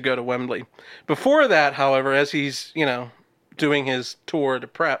to go to Wembley. Before that, however, as he's, doing his tour to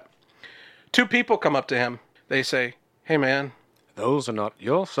prep, two people come up to him. They say, "Hey, man." Those are not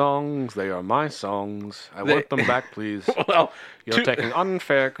your songs. They are my songs. I want them back, please. Well, You're taking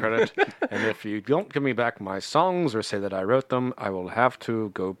unfair credit. And if you don't give me back my songs or say that I wrote them, I will have to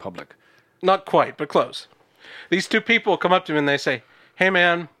go public. not quite, but close. These two people come up to him and they say, "Hey,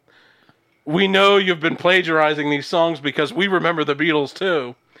 man, we know you've been plagiarizing these songs because we remember the Beatles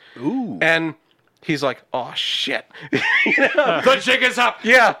too." Ooh. And he's like, "Oh shit." The jig is up.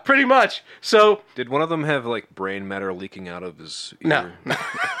 Yeah, pretty much. So Did one of them have like brain matter leaking out of his ear? no.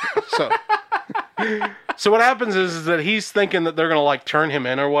 So what happens is that he's thinking that they're gonna like turn him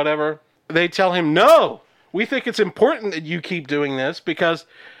in or whatever. They tell him, "No, we think it's important that you keep doing this because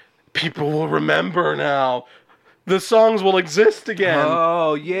people will remember now. The songs will exist again."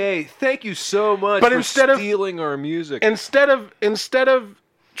 Oh, yay. Thank you so much But for instead of- stealing our music. Instead of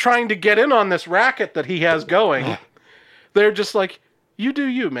trying to get in on this racket that he has going, they're just like, "You do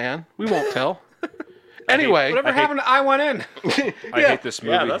you, man. We won't tell." Anyway, Whatever happened to I Went In? I hate this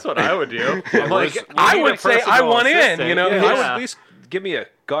movie. Yeah, that's what I would do. I'm like, I would say I want in, you know. yeah, I I would would- at least give me a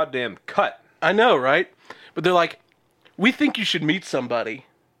goddamn cut. I know, right? But they're like, "We think you should meet somebody,"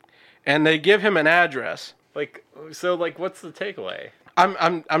 and they give him an address. What's the takeaway?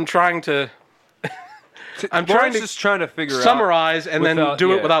 I'm trying to. I'm trying Lawrence to is trying to figure out. summarize and then without-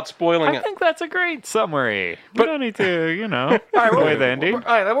 do it yeah. without spoiling I it. think that's a great summary. But- We don't need to, All right, play the ending. All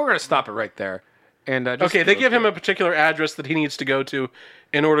right, we're going to stop it right there. And just, Okay, they give him a particular address that he needs to go to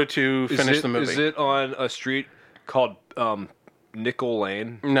in order to finish the movie. Is it on a street called Nickel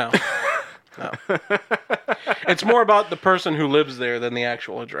Lane? No. No. It's more about the person who lives there than the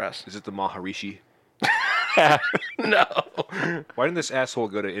actual address. Is it the Maharishi? No. Why didn't this asshole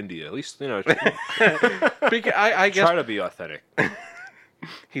go to India? At least, Because I guess try to be authentic.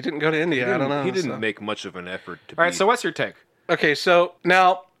 he didn't go to India. I don't know. He didn't so. make much of an effort to all right, be... so what's your take? Okay, so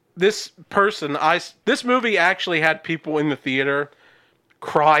now this person, this movie actually had people in the theater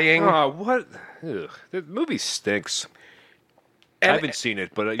crying. Oh, what? Ugh, the movie stinks. I And- haven't seen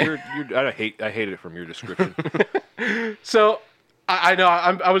it, but I hate it from your description. So I know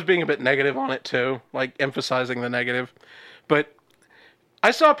I was being a bit negative on it too, like emphasizing the negative, but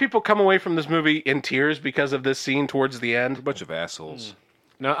I saw people come away from this movie in tears because of this scene towards the A end. bunch of assholes.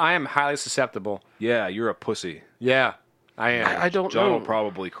 No, I am highly susceptible. Yeah, you're a pussy. Yeah, I am. I don't John know. will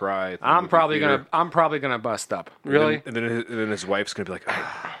probably cry. At the I'm movie probably theater. gonna bust up. Really? And then his wife's gonna be like,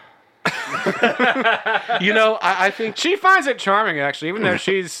 "Ah." You know, I think She finds it charming, actually, even though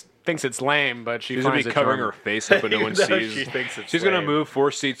she's thinks it's lame, but she she's gonna finds be it covering charming. her face up, but no one though sees. she thinks it's She's gonna lame. move 4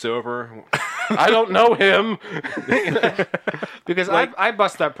 seats over. I don't know him. Because I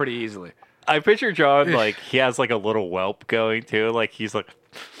bust up pretty easily. I picture John like he has like a little whelp going too. Like he's like,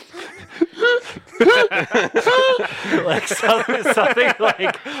 like something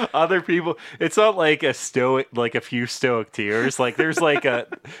like other people. It's not like a stoic, like a few stoic tears. Like there's like a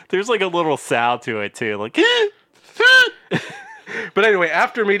little sound to it too. Like But anyway,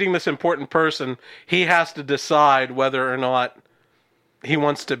 after meeting this important person, he has to decide whether or not he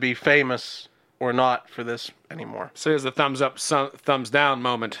wants to be famous or not for this anymore. So here's the thumbs up, thumbs down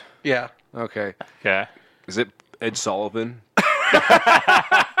moment. Yeah. Okay. okay. Is it Ed Sullivan?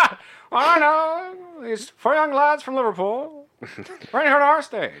 I know these 4 young lads from Liverpool, right here on our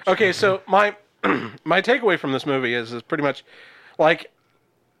stage. Okay, so my my takeaway from this movie is pretty much like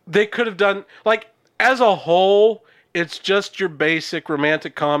they could have done like as a whole, it's just your basic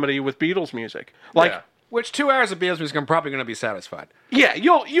romantic comedy with Beatles music. Like Yeah. Which 2 hours of Beatles music, I'm probably going to be satisfied. yeah,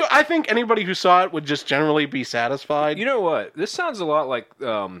 you I think anybody who saw it would just generally be satisfied. You know what? This sounds a lot like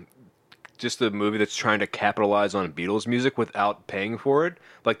just a movie that's trying to capitalize on Beatles music without paying for it.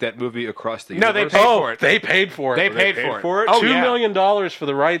 Like that movie Across the No, they Universe. paid oh, for it. they paid for it. They paid for it. Oh, $2 yeah. million for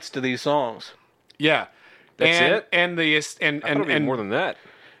the rights to these songs. Yeah. That's and, it? And the I thought it'd be more than that.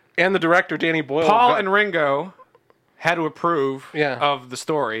 And the director Danny Boyle Paul got- and Ringo had to approve Yeah. of the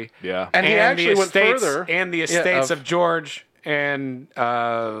story. Yeah. And he actually the went estates, further. And the Yeah, estates of George and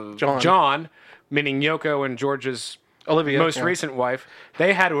John, meaning Yoko and George's Olivia, most yeah. recent wife,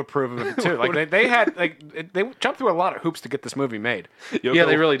 they had to approve of it too. Like they jumped through a lot of hoops to get this movie made. Yoko, Yeah,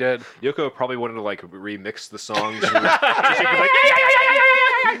 they really did. Yoko probably wanted to like remix the songs.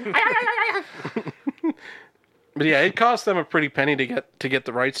 But yeah, it cost them a pretty penny to get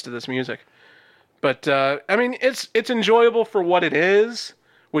the rights to this music. But I mean, it's enjoyable for what it is,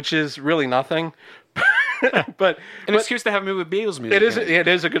 which is really nothing. but An excuse to have a movie with Beatles music. it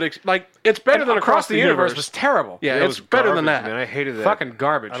is a good it's better than Across the Universe was terrible. Yeah, It it's was better than garbage, that. Man, I hated that. Fucking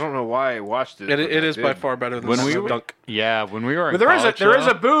garbage. I don't know why I watched it. It but it I is by did. far better than When Slam we were, Dunk. yeah, when we were in But there is college,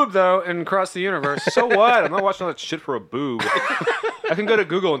 a boob though in Across the Universe. So what? I'm not watching all that shit for a boob. I can go to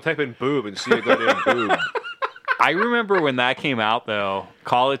Google and type in boob and see a goddamn boob. I remember when that came out, though,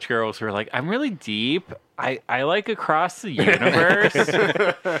 college girls were like, I'm really deep. I like Across the Universe.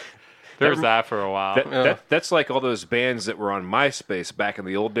 There was that for a while. That's like all those bands that were on MySpace back in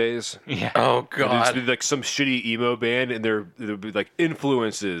the old days. Yeah. Oh There'd God. be like some shitty emo band, and there'd be like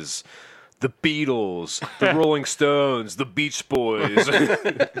influences. The Beatles, the Rolling Stones, the Beach Boys.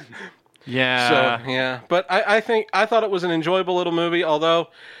 Yeah. So yeah, but I thought it was an enjoyable little movie, although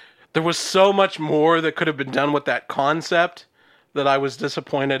there was so much more that could have been done with that concept that I was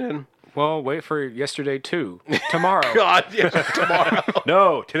disappointed in. Well, wait for Yesterday 2 tomorrow. God, yeah, tomorrow,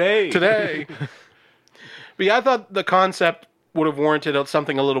 No, today. today. But yeah, I thought the concept would have warranted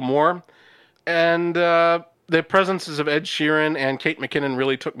something a little more, and the presences of Ed Sheeran and Kate McKinnon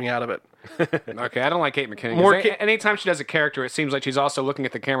really took me out of it. Okay, I don't like Kate McKinnon. More Anytime she does a character, it seems like she's also looking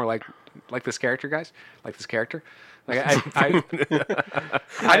at the camera like this character, guys, like this character. Like I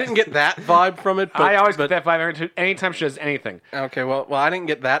I didn't get that vibe from it. But, I always but, get that vibe anytime she does anything. Okay, well, I didn't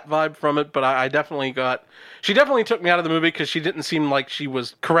get that vibe from it, but I definitely got. She definitely took me out of the movie because she didn't seem like she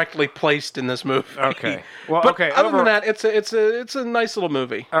was correctly placed in this movie. Okay. Well, but okay. Other than that, it's a nice little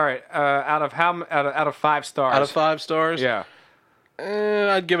movie. All right. Out of 5 stars. Out of 5 stars, Yeah.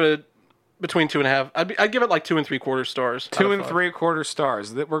 I'd give it between 2.5. I'd give it like 2 3/4 stars. 2 3/4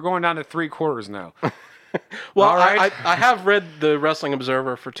 stars. We're going down to 3/4 now. Well, All right. I have read the Wrestling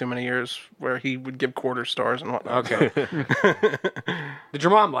Observer for too many years, where he would give quarter stars and whatnot. Okay. Did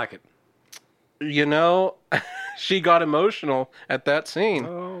your mom like it? You know, she got emotional at that scene.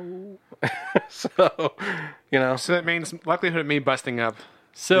 Oh. So, you know. So that means likelihood of me busting up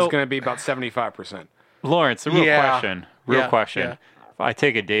So, is going to be about 75%. Lawrence, a real Yeah. question. Yeah, Question. yeah. If I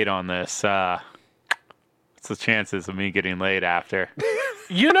take a date on this, what's the chances of me getting laid after?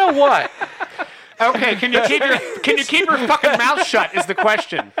 You know what? Okay, can you keep your fucking mouth shut? Is the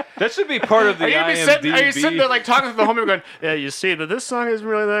question. That should be part of the Are you IMDb. sitting there like talking to the homie going, yeah, you see that this song isn't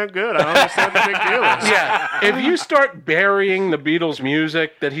really that good. I don't understand what the big deal is. Yeah, if you start burying the Beatles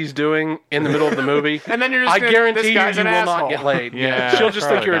music that he's doing in the middle of the movie, And then you're just I gonna- guarantee this you guy's will an not asshole. get laid. Yeah, she'll just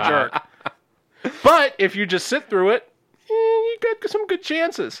think probably you're a not. jerk. But if you just sit through it, you got some good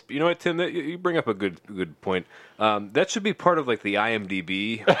chances. You know what, Tim? You bring up a good point. That should be part of like the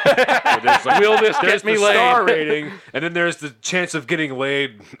IMDb. Where there's, like, Will this there's get me the laid? star rating, and then there's the chance of getting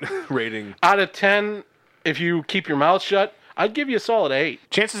laid rating. Out of 10, if you keep your mouth shut, I'd give you a solid 8.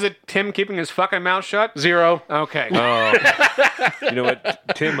 Chances of Tim keeping his fucking mouth shut? 0. Okay. You know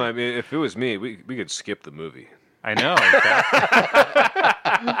what, Tim? I mean, if it was me, we could skip the movie. I know.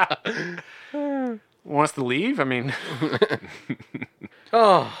 Exactly. Wants to leave? I mean,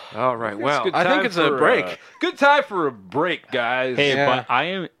 Oh, all right. Well, Good I think time it's a for, break. Good time for a break, guys. Hey, Yeah.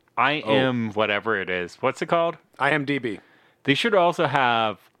 but I am whatever it is. What's it called? IMDb. They should also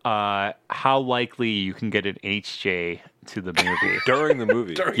have how likely you can get an HJ to the movie. During the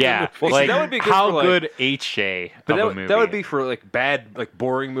movie. Yeah, Well, see, like that would be good how for, like- good HJ But of a movie. that would be for like bad, like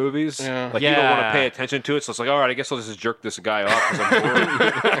boring movies. Yeah. Like you don't want to Yeah. pay attention to it, so it's like, all right, I guess I'll just jerk this guy off because I'm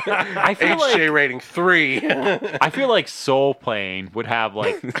bored. I feel HJ like rating 3. I feel like Soul Plane would have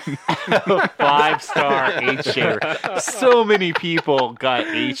like a 5-star HJ. So many people got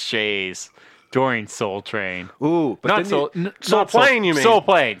HJs during Soul Train. Ooh, but Not then Soul, you, Soul Plane, you mean? Soul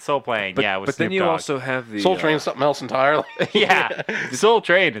Plane. but, Yeah, with but then Snoop you Dogg. also have the Soul Train's something else entirely. yeah, Soul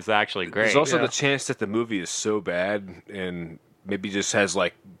Train is actually great. There's also Yeah. the chance that the movie is so bad and maybe just has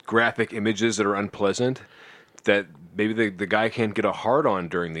like graphic images that are unpleasant that maybe the guy can't get a hard on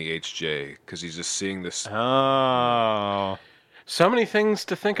during the HJ because he's just seeing this. Oh, So many things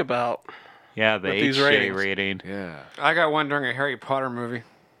to think about. yeah, the With these HJ ratings. rating. Yeah. I got one during a Harry Potter movie.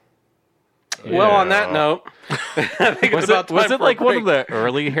 Well, on that note, I think Was it's about it, was time it for a like one of break. the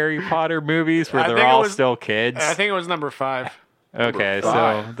early Harry Potter movies where I they're think it all was- still kids? I think it was number 5. Okay, so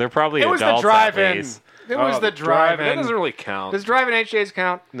five. they're probably It was the adults at drive-in. least. It was the That drive-in. doesn't really count. Does drive-in HJs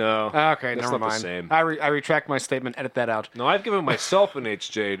count? No. Okay, that's never not mind. the same. I retract my statement. Edit that out. No, I've given myself an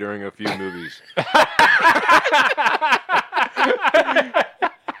HJ during a few movies.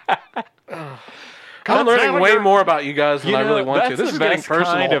 I'm learning way more about you guys than I really want to. That's This the is getting best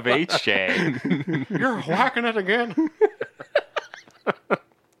personal. kind of HJ. You're whacking it again.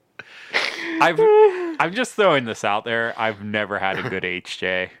 I'm just throwing this out there. I've never had a good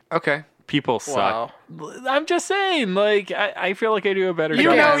HJ. Okay. People suck. Wow. I'm just saying, like, I feel like I do a better You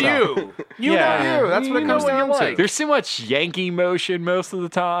job. know myself. you. You Yeah. know you. That's what it comes down to. like. There's too much yanking motion most of the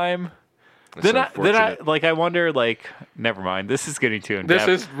time. That's Then I unfortunate. wonder, like, never mind. This is getting too in This depth.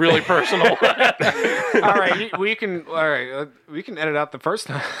 is really personal. All right, we can edit out the first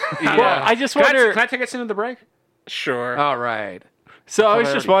time. Well, I just Can wonder. can I take us into the break? Sure. All right. So I was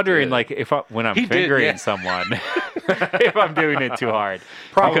I just already wondering, did. like, when I'm He did, fingering yeah. someone, if I'm doing it too hard.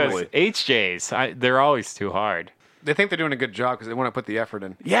 Probably. Because HJs, they're always too hard. They think they're doing a good job because they want to put the effort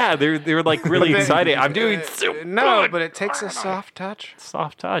in. Yeah, they're like really excited. I'm doing so No, good. but it takes a soft touch.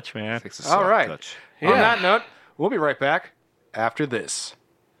 Soft touch, man. Takes a All soft right. touch. On that note, we'll be right back after this.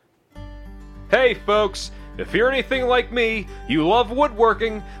 Hey, folks. If you're anything like me, you love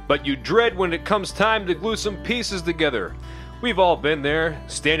woodworking, but you dread when it comes time to glue some pieces together. We've all been there,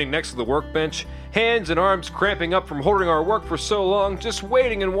 standing next to the workbench, hands and arms cramping up from holding our work for so long, just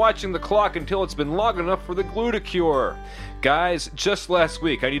waiting and watching the clock until it's been long enough for the glue to cure. Guys, just last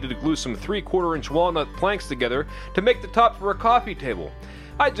week I needed to glue some 3/4-inch walnut planks together to make the top for a coffee table.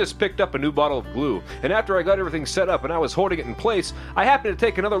 I just picked up a new bottle of glue, and after I got everything set up and I was holding it in place, I happened to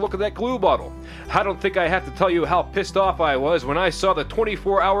take another look at that glue bottle. I don't think I have to tell you how pissed off I was when I saw the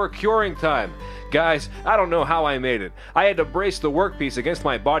 24-hour curing time. Guys, I don't know how I made it. I had to brace the workpiece against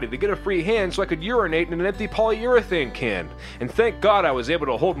my body to get a free hand so I could urinate in an empty polyurethane can. And thank God I was able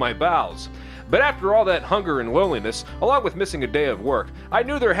to hold my bowels. But after all that hunger and loneliness, along with missing a day of work, I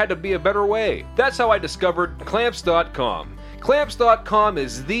knew there had to be a better way. That's how I discovered Clamps.com. Clamps.com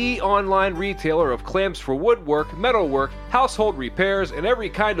is the online retailer of clamps for woodwork, metalwork, household repairs, and every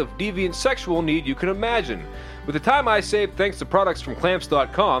kind of deviant sexual need you can imagine. With the time I saved thanks to products from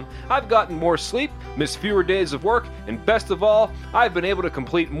Clamps.com, I've gotten more sleep, missed fewer days of work, and best of all, I've been able to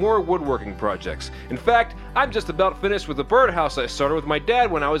complete more woodworking projects. In fact, I'm just about finished with the birdhouse I started with my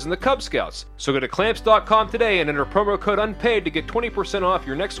dad when I was in the Cub Scouts. So go to Clamps.com today and enter promo code UNPAID to get 20% off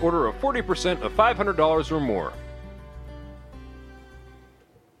your next order of 40% of $500 or more.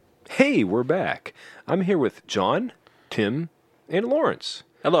 Hey, we're back. I'm here with John, Tim, and Lawrence.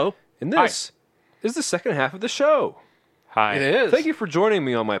 Hello. And this is the second half of the show. Hi. It is. Thank you for joining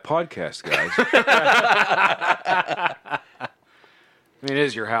me on my podcast, guys. I mean, it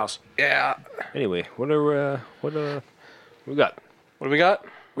is your house. Yeah. Anyway, what we got? What do we got?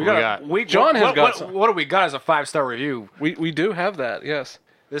 We got? John has got some. What do we got as a 5-star review? We do have that, yes.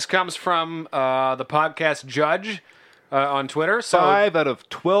 This comes from the podcast Judge on Twitter. So 5 out of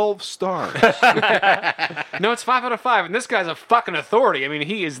 12 stars. no, it's 5 out of 5, and this guy's a fucking authority. I mean,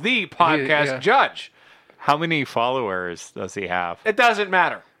 he is the podcast yeah. Judge. How many followers does he have? It doesn't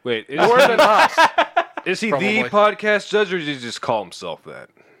matter. Wait, More than us. is he Probably. the podcast judge, or did he just call himself that?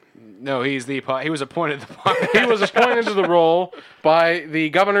 No, he's the he was appointed the podcast. He was appointed to the role by the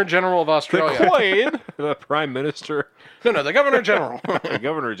Governor General of Australia. Queen, the Prime Minister, No, the Governor General. the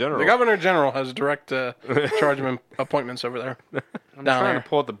Governor General. The Governor General has direct charge of appointments over there. I'm Down trying there. to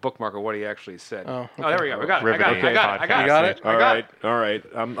pull up the bookmark of what he actually said. Oh, there we go. We got it. I got it. Riveting I got it. I got it. You got it? All right.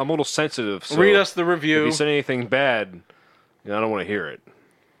 I'm a little sensitive. So Read us the If review. you said anything bad, I don't want to hear it.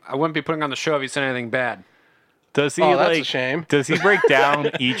 I wouldn't be putting on the show if he said anything bad. Does he Oh, that's a like? shame. Does he break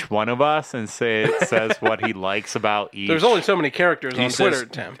down each one of us and says what he likes about each? There's only so many characters on says- Twitter,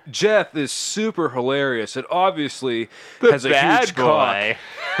 Tim. Jeff is super hilarious and obviously the has a bad huge cock.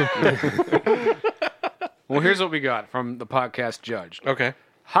 boy. Well, here's what we got from the podcast Judge. Okay.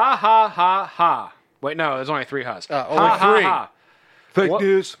 Ha ha ha ha. Wait, no, there's only 3 ha's. Only ha, ha, 3. ha. Fake What?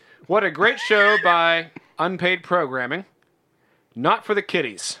 news. What a great show by Unpaid Programming. Not for the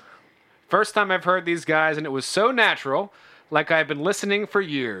kiddies. First time I've heard these guys, and it was so natural, like I've been listening for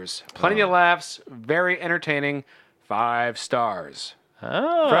years. Plenty of laughs, very entertaining. 5 stars.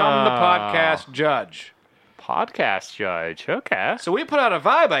 Oh, From the podcast Judge. Podcast Judge. Okay. So we put out a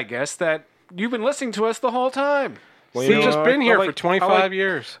vibe, I guess, that you've been listening to us the whole time. Well, We've you know, just been I here like- for 25 I like-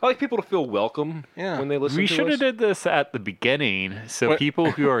 years. I like people to feel welcome Yeah. when they listen We to should us. have did this at the beginning, so What-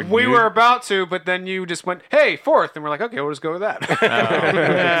 people who are We new, were about to, but then you just went, hey, 4th. And we're like, okay, we'll just go with that.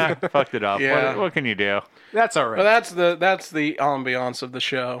 fucked it up. Yeah. What can you do? That's all right. Well, that's the ambiance of the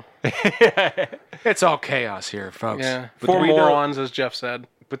show. It's all chaos here, folks. Yeah. But 4 we know- morons, as Jeff said.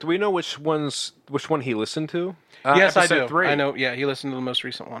 But do we know which one he listened to? Yes, I episode do. 3. I know. Yeah, he listened to the most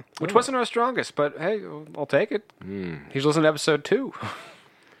recent one. Which wasn't our strongest, but hey, I'll take it. He's listening to episode 2.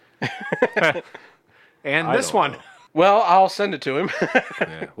 And I this don't one. know. Well, I'll send it to him.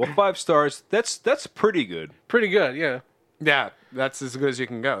 Yeah. Well, 5 stars. That's pretty good. Pretty good. Yeah. Yeah, that's as good as you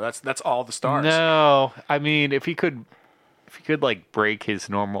can go. That's all the stars. No, I mean if he could like break his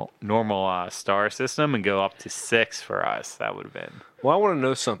normal star system and go up to 6 for us, that would have been. Well, I want to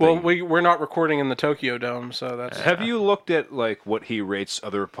know something. Well, we're not recording in the Tokyo Dome, so that's. Have you looked at like what he rates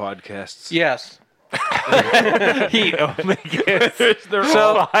other podcasts? Yes. He only gets They're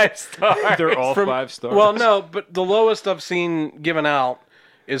So- all 5 stars. they're all From- 5 stars. Well, no, but the lowest I've seen given out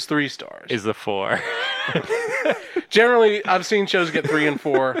is 3 stars. Is a 4. Generally, I've seen shows get 3 and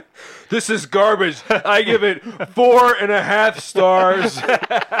 4. this is garbage. I give it 4.5 stars.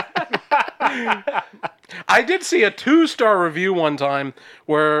 I did see a 2-star review one time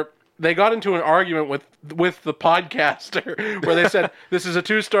where they got into an argument with the podcaster where they said, this is a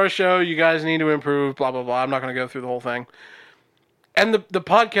 2-star show, you guys need to improve, blah, blah, blah. I'm not going to go through the whole thing. And the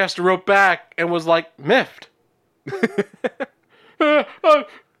podcaster wrote back and was like, miffed.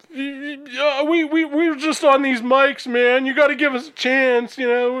 We're just on these mics, man. You got to give us a chance, you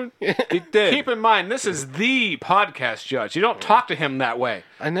know. It did. Keep in mind, this is the podcast judge. You don't talk to him that way.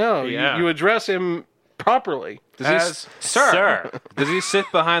 I know. Yeah. You address him properly. As sir. Does he sit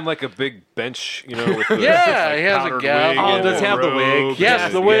behind like a big bench, with the, Yeah, like, he has a powdered gavel. wig Oh, and does he have the robe? wig?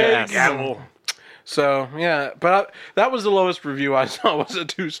 Yes, the wig. Yes. Gavel. So yeah, but that was the lowest review I saw was a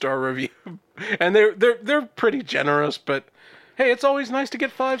 2-star review, and they're pretty generous. But hey, it's always nice to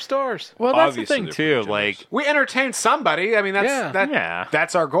get 5 stars. Well, that's Obviously, the thing they're too. pretty Like, We entertain somebody. I mean, Yeah.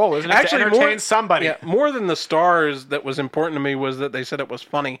 that's our goal, isn't it? Actually, to entertain more- somebody. Yeah, more than the stars that was important to me was that they said it was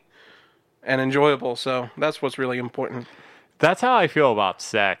funny and enjoyable. So that's what's really important. that's how I feel about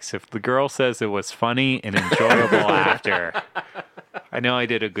sex. If the girl says it was funny and enjoyable after, I know I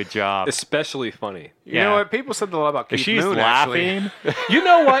did a good job. Especially funny. You know what? People said a lot about If Keith she's Moon, actually. laughing, You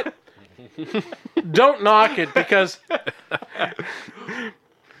know what? Don't knock it because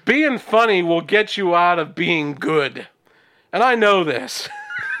being funny will get you out of being good, and I know this.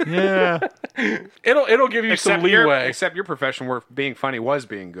 yeah. It'll give you some leeway. Except your profession where being funny was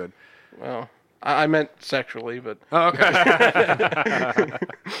being good. Well, I meant sexually, but Oh, okay.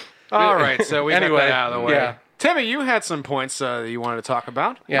 All right, so we got Anyway, that out of the way. yeah. Timmy, you had some points that you wanted to talk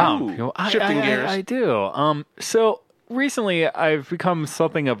about. yeah. Shifting I, gears. I do. So recently, I've become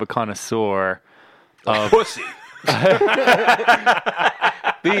something of a connoisseur. Pussy.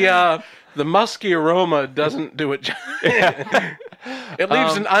 The musky aroma doesn't do it. It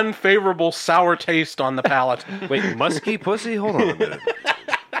leaves an unfavorable sour taste on the palate. Wait, musky pussy? Hold on a minute.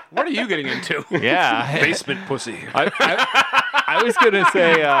 What are you getting into? Yeah. Basement pussy. I was gonna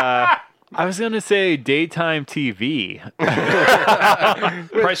say. I was gonna say daytime TV.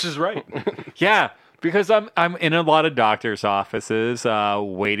 Price is right. Yeah, because I'm in a lot of doctors' offices,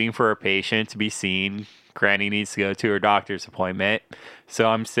 waiting for a patient to be seen. Granny needs to go to her doctor's appointment, so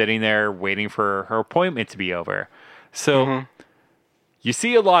I'm sitting there waiting for her appointment to be over. So you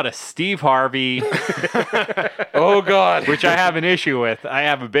see a lot of Steve Harvey, Oh God! which I have an issue with. I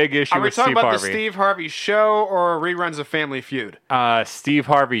have a big issue Are we with talking Steve about Harvey. the Steve Harvey show or reruns of Family Feud? Steve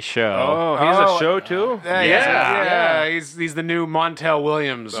Harvey show. Oh, he's Oh, a show too? Yeah. He's the new Montel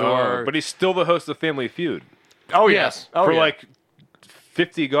Williams, But he's still the host of Family Feud. oh yes. For like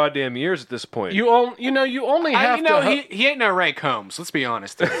 50 goddamn years at this point. You only have he ain't no Ray Combs. Let's be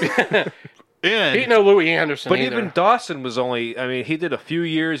honest. he ain't no Louis Anderson. But either. even Dawson was only, he did a few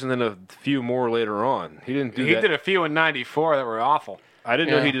years and then a few more later on. He didn't do He that. did a few in '94 that were awful. I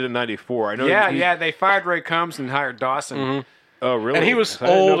didn't know Yeah. he did in 94. I know Yeah, they fired Ray Combs and hired Dawson. Oh, really? And he was I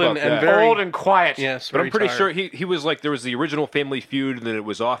didn't know old about and that. very Old and quiet. yes, But I'm very pretty tired. sure he was like, there was the original Family Feud and then it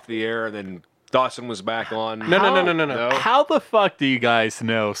was off the air and then Dawson was back on. No. How the fuck do you guys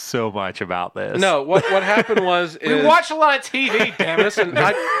know so much about this? No, what happened was We watch a lot of TV, damn it. Listen,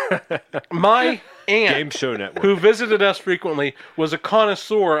 my aunt, Game Show Network. who visited us frequently, was a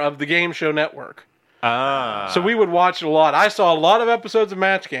connoisseur of the Game Show Network. So we would watch it a lot. I saw a lot of episodes of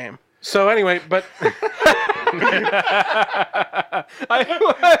Match Game. So anyway, but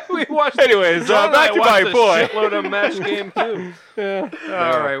we watched. Anyways, John back and to I my watched point. A shitload of Match Game too.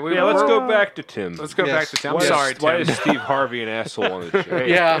 All right, Let's go back to Tim. Let's go Yes. back to Tim. I'm Why sorry, is, why Tim. is Steve Harvey an asshole on the show?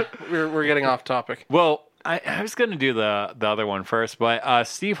 yeah, we're getting off topic. Well, I was going to do the other one first, but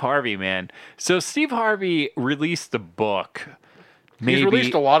Steve Harvey, man. So Steve Harvey released a book He's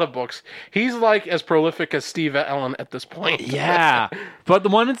released a lot of books. He's like as prolific as Steve Allen at this point. Yeah, but the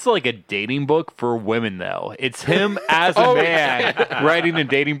one that's like a dating book for women, though. It's him as a man writing a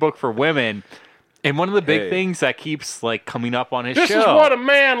dating book for women. And one of the big things that keeps like coming up on his show. This is what a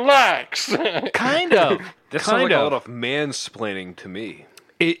man likes. Kind of. That sounds like a lot of mansplaining to me.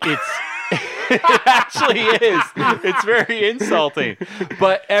 It actually is. It's very insulting.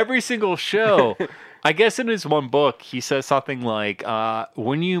 But every single show, I guess in his one book, he says something like,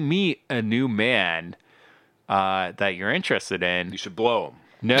 when you meet a new man that you're interested in, You should blow him.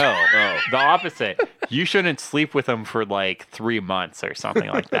 no, the opposite. You shouldn't sleep with him for like 3 months or something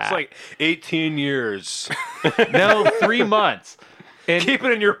like that. It's like 18 years. No, 3 months. And, Keep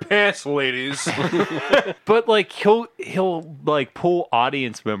it in your pants, ladies. but like he'll like pull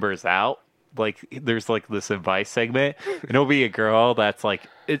audience members out. Like there's like this advice segment, and it'll be a girl that's like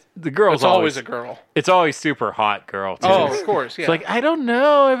the girl's It's always a girl. It's always super hot girl too. Oh, of course, yeah. It's like I don't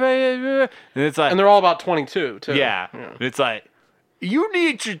know if I. And it's like And they're all about 22, too. yeah. And it's like you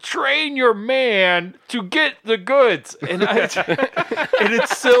need to train your man to get the goods, and and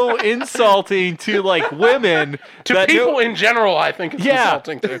it's so insulting to like women To people in general, I think it's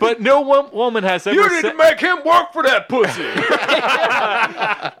insulting, too. But no woman has ever You need to make him work for that pussy.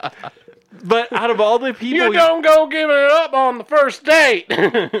 But out of all the people, You don't go giving it up on the first date.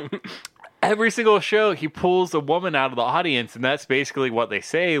 every single show, he pulls a woman out of the audience, and that's basically what they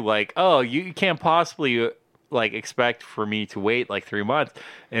say. Like, oh, you can't possibly like expect for me to wait like 3 months.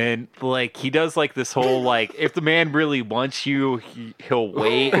 And like he does like this whole like if the man really wants you, he'll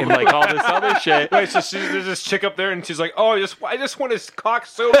wait and like all this other shit. Wait, so there's this chick up there, and she's like, "Oh, I just want his cock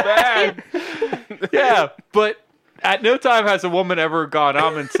so bad." Yeah, but at no time has a woman ever gone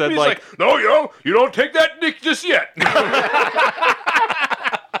on and said He's like, "No, you don't take that dick just yet."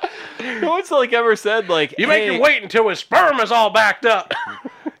 no one's like ever said like, You make hey, him wait until his sperm is all backed up.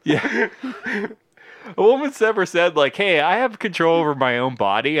 yeah. A woman's never said like, "Hey, I have control over my own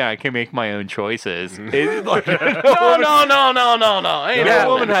body. I can make my own choices." It's like, No. Ain't no happening.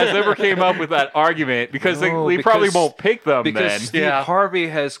 woman has ever came up with that argument because No, they probably because- won't pick them Because then. Steve Yeah. Harvey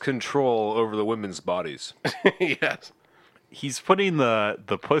has control over the women's bodies. Yes. He's putting the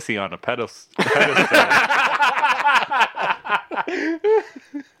pussy on a pedestal.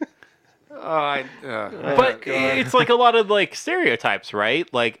 But it's like a lot of like stereotypes,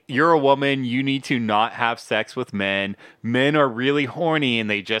 right? Like you're a woman, you need to not have sex with men. Men are really horny and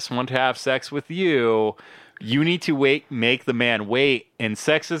they just want to have sex with you. You need to make the man wait. And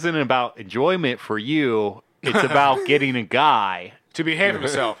sex isn't about enjoyment for you. It's about getting a guy To behave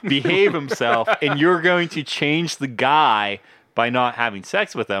himself. behave himself, and you're going to change the guy by not having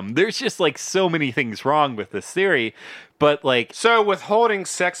sex with him. There's just like so many things wrong with this theory, but like So withholding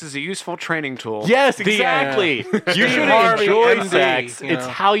sex is a useful training tool. yes, exactly. You should Harvey, enjoy MD, sex. you It's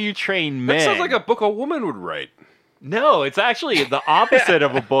know. how you train men. That sounds like a book a woman would write. No, it's actually the opposite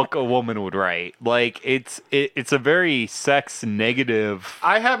of a book a woman would write. Like it's a very sex negative.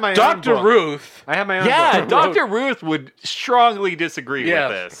 I have my own Dr. book. Ruth. I have my own Yeah, book. Dr. Ruth would strongly disagree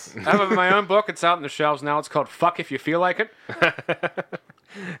Yes. with this. I have my own book. It's out on the shelves now. It's called Fuck If You Feel Like It.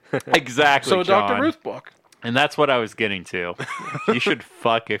 Exactly. So a Dr. John. Ruth book. And that's what I was getting to. You should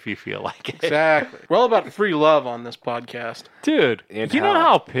fuck if you feel like it. Exactly. We're all about free love on this podcast. Dude, And you know how?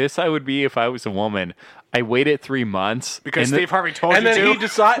 how pissed I would be if I was a woman? I waited 3 months. Because and Steve Harvey told And you then to. he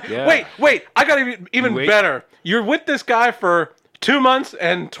decided, Yeah. wait, I got even Wait. better. You're with this guy for 2 months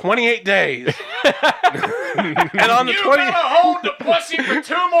and 28 days. And on the 20 hold the pussy for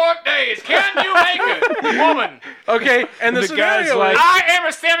 2 more days. Can you make it, woman? Okay, and the, The guy's scenario like- is, I am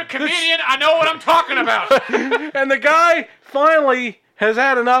a stand-up comedian. I know what I'm talking about. and the guy finally has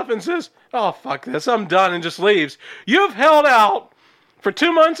had enough and says, "Oh, fuck this, I'm done," and just leaves. You've held out for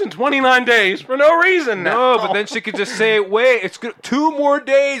 2 months and 29 days for no reason now. No, but then she could just say, "Wait, it's good. 2 more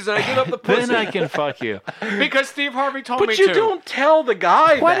days, and I give up the pussy." then I can fuck you. Because Steve Harvey told me But to. you don't tell the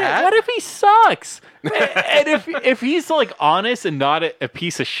guy that. What if he sucks? And if he's like honest and not a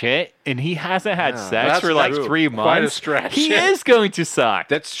piece of shit, and he hasn't had sex that's for like true. 3 months, Quite a stretch. he is going to suck.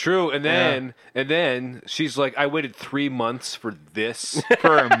 That's true. And then she's like, "I waited 3 months for this."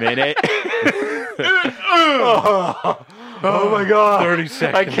 For a minute. Oh my god! 30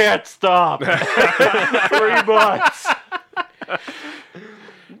 seconds. I can't stop. 3 months.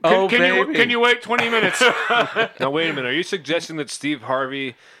 Oh, Can you wait 20 minutes? Now, wait a minute. Are you suggesting that Steve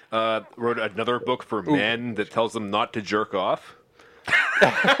Harvey wrote another book for men that tells them not to jerk off?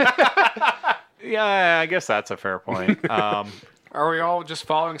 Yeah, I guess that's a fair point. Are we all just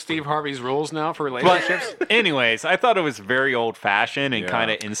following Steve Harvey's rules now for relationships? But anyways, I thought it was very old-fashioned and Yeah. kind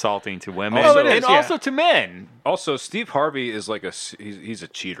of insulting to women, Also- and also to men. Also, Steve Harvey is like he's a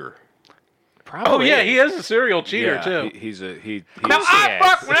cheater. Oh yeah, he is a serial cheater Yeah, too. he's Now, I Yes.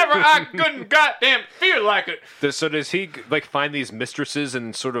 fuck whenever I couldn't goddamn feel like it. So does he like find these mistresses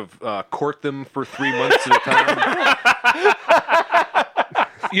and sort of court them for 3 months at a time?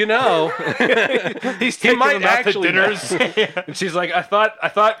 You know, He's he taking might them out to actually dinners, and she's like, "I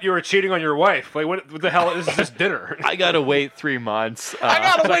thought you were cheating on your wife. Like, what the hell? This is just dinner." I gotta wait 3 months. I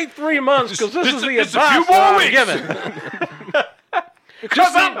gotta wait 3 months because this is the just a advice few more I'm weeks. giving.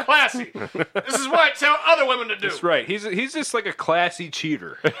 Because I'm classy. This is what I tell other women to do. That's right. He's just like a classy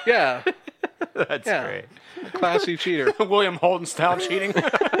cheater. Yeah, That's yeah. great. Classy cheater. William Holden style cheating.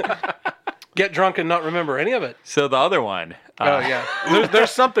 Get drunk and not remember any of it. So the other one. Oh yeah,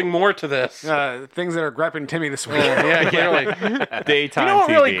 there's something more to this. Things that are griping Timmy this week. Yeah, clearly. Daytime You know what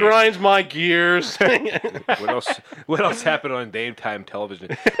TV. really grinds my gears? What else? What else happened on daytime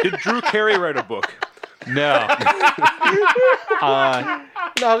television? Did Drew Carey write a book? No.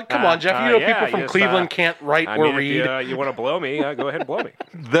 No, come on, Jeff. You know yeah, people from yes, Cleveland can't write I or mean, read. if you want to blow me, go ahead and blow me.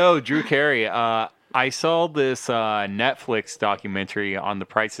 Though, Drew Carey, I saw this Netflix documentary on The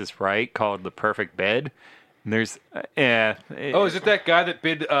Price is Right called The Perfect Bed. And there's, Oh, is it that guy that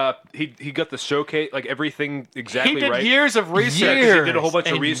bid? He got the showcase, like everything exactly He did right. years of research. Yeah, 'cause he did a whole bunch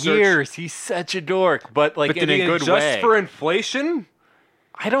of and research. Years. He's such a dork, but like But in did he a good adjust way. for inflation?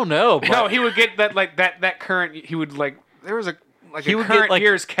 I don't know. But No, he would get that current. He would like there was a He a would get, current like-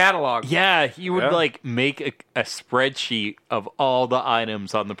 year's catalog. yeah, he would Yeah. like make a spreadsheet of all the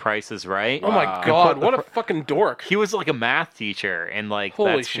items on The Price is Right. Oh my god, what a fucking dork! He was like a math teacher, and like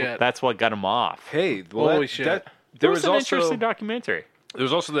Holy that's, shit. that's what got him off. Hey, well, Holy shit. There It was an also interesting documentary. there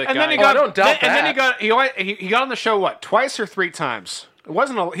was also that And guy. then he Oh, got I don't doubt and then that. he got on the show what, twice or three times. It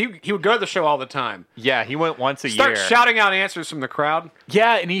wasn't he would go to the show all the time. Yeah, he went once a Start year. shouting out answers from the crowd.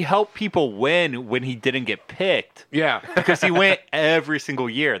 Yeah, and he helped people win when he didn't get picked Yeah. because he went every single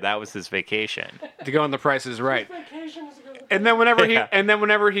year. That was his vacation. To go on The Price is Right. And then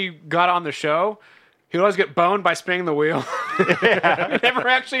whenever he got on the show, he'd always get boned by spinning the wheel. He never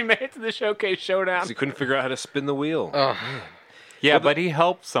actually made it to the showcase showdown. he couldn't figure out how to spin the wheel. Yeah, but he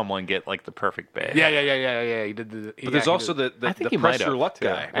helped someone get like the perfect bed. Yeah. He did the. But there's also I the think he might press your have, luck too.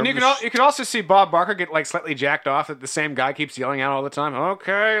 guy. And you Remember can also see Bob Barker get like slightly jacked off that the same guy keeps yelling out all the time.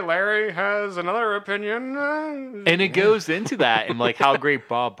 Okay, Larry has another opinion. And it goes into that and like how great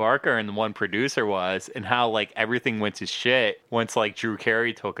Bob Barker and the one producer was, and how like everything went to shit once like Drew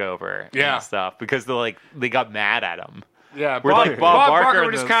Carey took over Yeah. and stuff because they got mad at him. Yeah, We're Bob, like Bob Barker would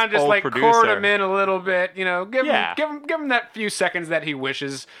and just the kind of just old like producer. court him in a little bit, you know, give Yeah. him that few seconds that he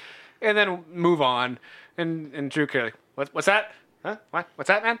wishes, and then move on. And Drew Carey, what's that? Huh? What? What's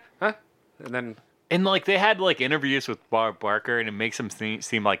that, man? Huh? And then And like they had like interviews with Bob Barker, and it makes him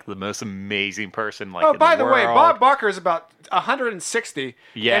seem like the most amazing person. Like, oh, in by the way, world. Bob Barker is about 160.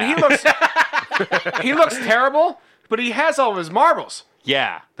 Yeah. and he looks terrible, but he has all of his marbles.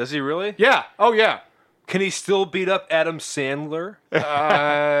 Yeah, Does he really? Yeah. Oh yeah. Can he still beat up Adam Sandler?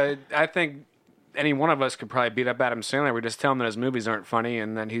 I think any one of us could probably beat up Adam Sandler. We just tell him that his movies aren't funny,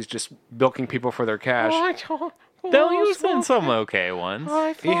 and then he's just bilking people for their cash. though he was in some okay ones.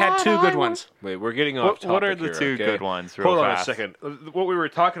 He had two good ones. Wait, we're getting off topic What are the here, two okay? good ones? Real Hold on fast? a second. What we were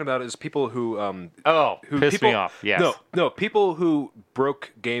talking about is people who Oh, who pissed people, me off. Yes. No, people who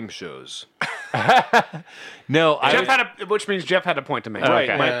broke game shows. No, Which means Jeff had a point to make. Oh, Right,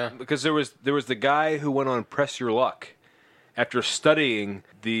 okay. Yeah. because there was the guy who went on Press Your Luck after studying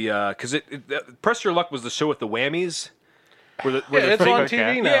the because Press Your Luck was the show with the whammies. Where Yeah, the it's thing- on okay.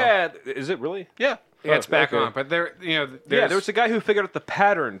 TV now. Yeah, is it really? Yeah. Yeah, it's back okay. on. But there There was a guy who figured out the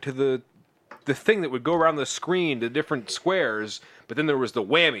pattern to the thing that would go around the screen to different squares, but then there was the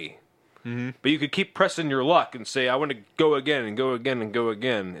whammy. Mm-hmm. But you could keep pressing your luck and say, I want to go again and go again and go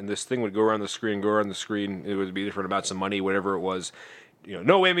again. And this thing would go around the screen, go around the screen. It would be different amounts of money, whatever it was. You know,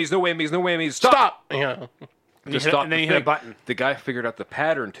 no whammies, no whammies, no whammies. Stop! Yeah. Just hit- stop and then the you hit a thing. button. The guy figured out the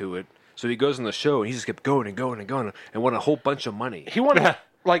pattern to it. So he goes on the show and he just kept going and going and going and won a whole bunch of money. He won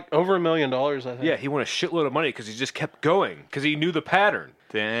like over $1 million, I think. Yeah, he won a shitload of money because he just kept going because he knew the pattern.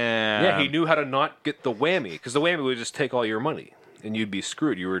 damn. Yeah, he knew how to not get the whammy because the whammy would just take all your money and you'd be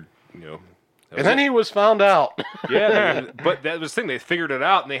screwed. You were, you know. And then he was found out. Yeah, but that was the thing. They figured it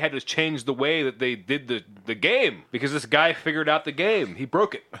out and they had to change the way that they did the game because this guy figured out the game. He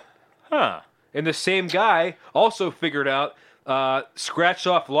broke it. Huh. And the same guy also figured out scratch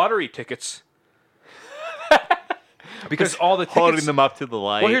off lottery tickets because all the tickets Holding them up to the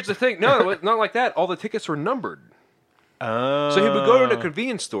light. Well, here's the thing. No, not like that. All the tickets were numbered. So he would go to a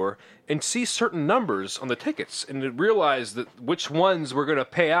convenience store and see certain numbers on the tickets and he'd realize that which ones were going to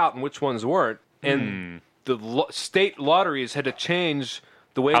pay out and which ones weren't. And the state lotteries had to change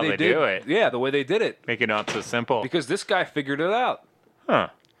the way How they they did do it. Yeah, the way they did it. Make it not so simple. Because this guy figured it out. Huh.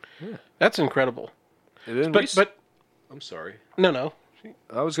 That's incredible. And then But I'm sorry. no.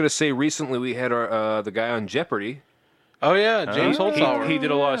 I was going to say recently we had our the guy on Jeopardy. Oh yeah, James Holzhauer. He did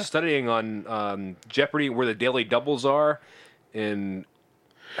a lot of studying on Jeopardy, where the daily doubles are, and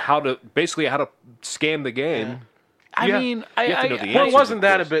how to scam the game. I mean, You have to know the Well, answers, wasn't of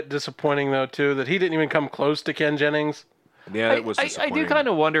that a course. bit disappointing though too that he didn't even come close to Ken Jennings? Yeah, it was I disappointing. do kind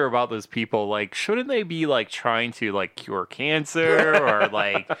of wonder about those people. Like, shouldn't they be like trying to like cure cancer or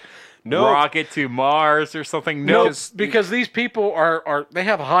like rocket to Mars or something? No, because these people are they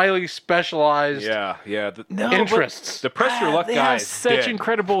have highly specialized Yeah. interests. The press your luck they guy have is such dead.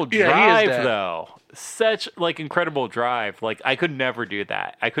 incredible Yeah, he is drive, dead. though. Such like incredible drive. Like I could never do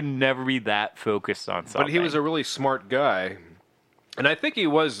that. I could never be that focused on something. But he was a really smart guy, and I think he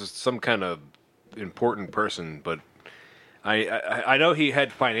was some kind of important person. But I know he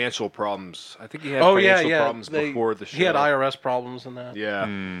had financial problems. I think he had financial problems before the show. He had IRS problems and that.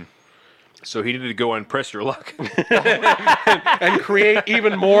 Yeah. So he needed to go on Press Your Luck. And create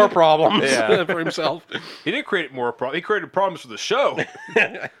even more problems for himself. He didn't create more problems. He created problems for the show.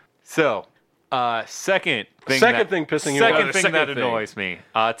 So, second thing pissing you off. second thing Second that thing. annoys me.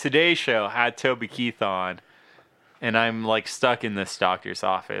 Today's show had Toby Keith on, and I'm like stuck in this doctor's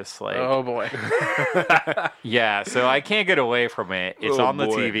office. Like, Oh boy. yeah, so I can't get away from it. It's Oh, on the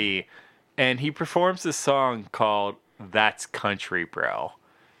boy. TV, and he performs this song called "That's Country, Bro."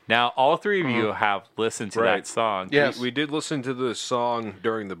 Now, all three of you have listened to Right. that song. Yes. We did listen to the song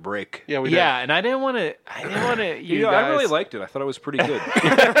during the break. Yeah, we did. Yeah, and I didn't want to. You I really guys- liked it. I thought it was pretty good.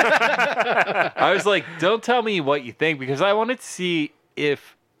 I was like, don't tell me what you think because I wanted to see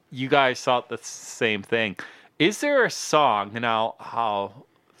if you guys thought the same thing. Is there a song, and I'll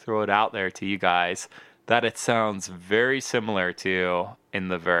throw it out there to you guys, that it sounds very similar to in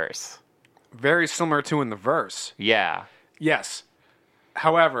the verse? Very similar to in the verse. Yeah. Yes.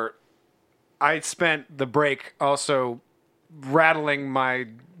 However, I spent the break also rattling my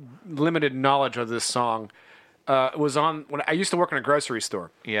limited knowledge of this song. It was on when I used to work in a grocery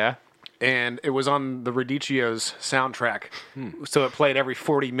store, Yeah. and it was on the Radicchio's soundtrack. So it played every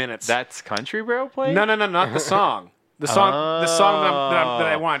 40 minutes. That's Country Bro playing? No, not the song. The song that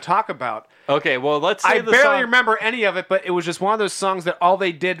I want to talk about. Okay, well, let's say I the barely song. remember any of it, but it was just one of those songs that all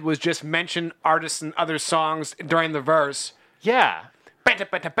they did was just mention artists and other songs during the verse. Yeah.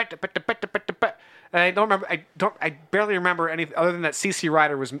 And I don't remember. I barely remember anything other than that CC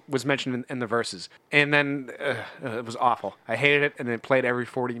Rider was mentioned in the verses, and then it was awful. I hated it, and it played every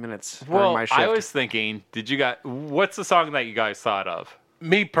 40 minutes during Well, my shift. I was thinking, what's the song that you guys thought of?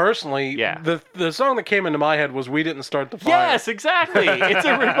 Me personally, Yeah. the song that came into my head was "We Didn't Start the Fire." Yes, exactly. It's a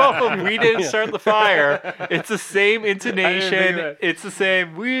ripoff of "We Didn't Start the Fire." It's the same intonation. that. It's the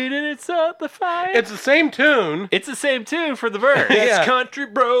same "We Didn't Start the Fire." It's the same tune. It's the same tune for the verse. Yeah. It's Country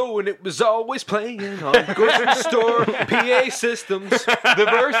Bro, and it was always playing on grocery store PA systems. The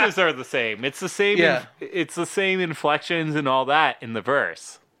verses are the same. It's the same. Yeah. It's the same inflections and all that in the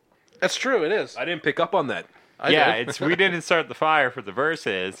verse. That's true. It is. I didn't pick up on that. Yeah, did. it's "We Didn't Start the Fire" for the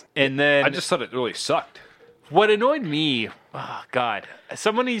verses, and then I just thought it really sucked. what annoyed me. Oh God!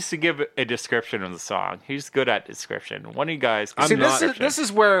 Someone needs to give a description of the song. He's good at description. One of you guys. See, not- this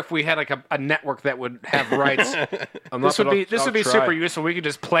is where if we had like a network that would have rights, I'm this not, would but I'll be try. super useful. We could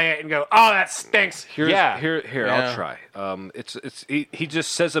just play it and go, "Oh, that stinks." Here, Yeah. I'll Yeah. try. He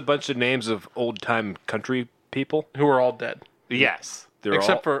just says a bunch of names of old time country people. Who are all dead, Yes. They're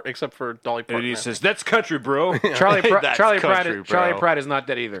except all, for Dolly Parton. and he I says, "That's country, bro." Charlie That's Charlie country, Pride Charlie bro. Pride is not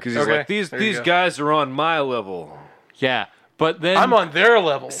dead either. Because he's Okay, like, these there you go. guys are on my level. Yeah, but then I'm on their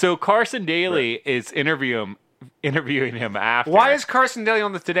level. So Carson Daly is interviewing him after. Why is Carson Daly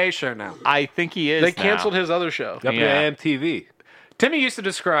on the Today Show now? I think he is. They now. canceled his other show. Up Yeah. to MTV. Timmy used to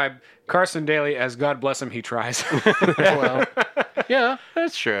describe Carson Daly as "God bless him, he tries." Well, yeah,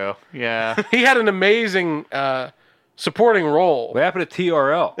 That's true. Yeah. he had an amazing supporting role. What happened to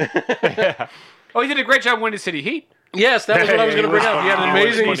TRL? Oh, he did a great job in Windy City Heat. Yes, that was what I was going to bring up. He had an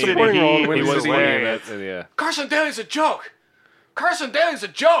amazing Windy City supporting role in Heat. Windy He was City Heat. hilarious. Yeah. Carson Daly's a joke. Carson Daly's a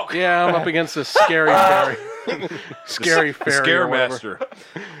joke. Yeah, I'm up against this scary fairy. Scary fairy. or whatever.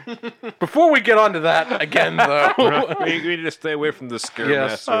 Scaremaster. Before we get on to that again, though. we need to stay away from the Scaremaster.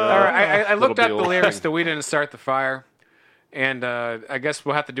 Yes. All right, I Little looked up bit the old lyrics thing. that "We Didn't Start the Fire," And I guess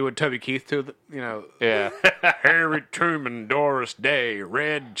we'll have to do a Toby Keith too. Yeah. Harry Truman, Doris Day,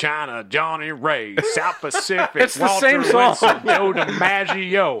 Red China, Johnny Ray, South Pacific. It's the same song. Joe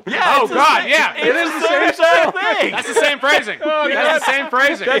DiMaggio. Yeah, Oh it's the God, same- yeah, It is the same thing. That's the same phrasing. That's the same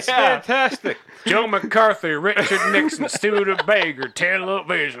phrasing. That's fantastic. Joe McCarthy, Richard Nixon, Studebaker,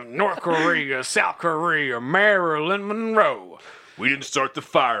 television, North Korea, South Korea, Marilyn Monroe. We didn't start the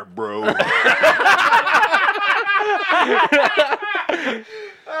fire, bro.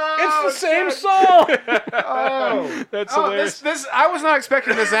 It's the same song. That's hilarious. This I was not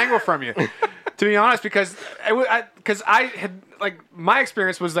expecting this angle from you, to be honest, because I had my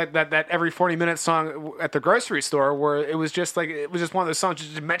experience was that every 40-minute song at the grocery store where it was just one of those songs that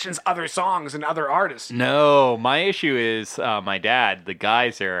just mentions other songs and other artists. No, my issue is my dad, the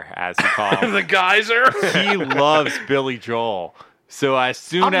geyser, as we call him. The geyser. He loves Billy Joel. So as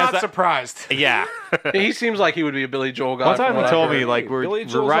soon I'm as not surprised. yeah, He seems like he would be a Billy Joel guy. one time from he what told I've me heard. like we're Billy we're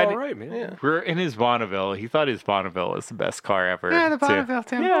Joel's riding, all right, man. Yeah. we're in his Bonneville. He thought his Bonneville was the best car ever. Yeah, the too. Bonneville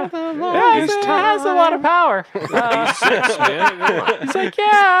Temple. Yeah, it has a lot of power. Six, man. He's like,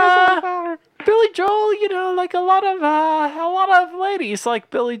 yeah, Billy Joel. Like a lot of ladies like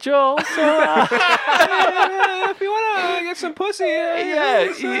Billy Joel. So If you want to get some pussy,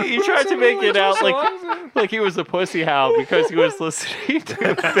 yeah, he tried to make it out like he was a pussy hound because he was listening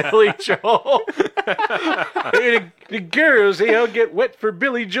to Billy Joel. The girls, get wet for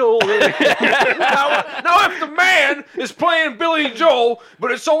Billy Joel. Now, if the man is playing Billy Joel,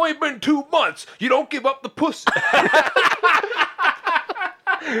 but it's only been 2 months, you don't give up the pussy.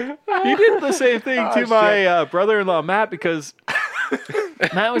 He did the same thing to my brother-in-law Matt because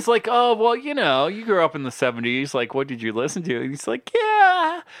Matt was like, "Oh, well, you grew up in the '70s. Like, what did you listen to?" And he's like,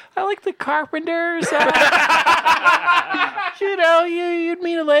 "Yeah, I like the Carpenters. You'd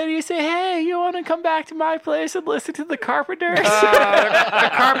meet a lady, you say, hey, you want to come back to my place and listen to the Carpenters?" The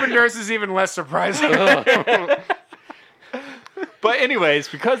Carpenters is even less surprising. But anyways,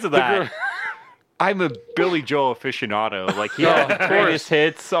 because of that, I'm a Billy Joel aficionado. Like, he had the greatest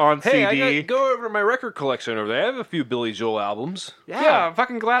hits on Hey, CD. go over to my record collection over there. I have a few Billy Joel albums. Yeah,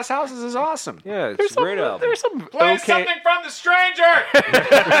 fucking Glass Houses is awesome. Yeah, it's a great album. There's some Play okay. something from the stranger.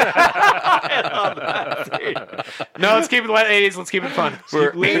 No, let's keep it 80s. Let's keep it fun.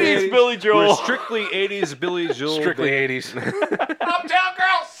 We're 80s Billy Joel. We're strictly 80s Billy Joel. Strictly 80s. Uptown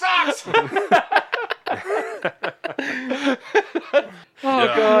Girl sucks. Oh,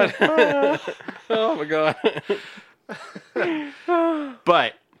 God. Oh, my God.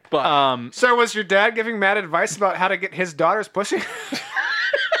 But So was your dad giving Matt advice about how to get his daughter's pussy?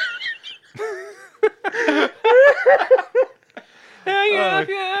 Yeah, if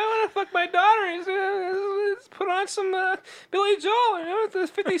you want to fuck my daughter, let's put on some Billy Joel, the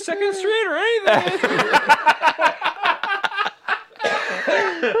 52nd Street or anything.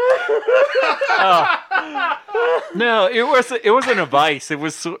 no, it wasn't advice. It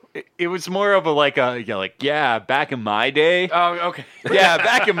was more of a back in my day. Oh, okay. Yeah,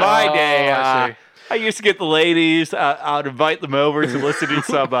 back in my day, I see. I used to get the ladies. I'd invite them over to listen to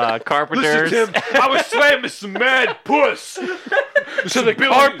some Carpenters. I was slamming some mad puss To the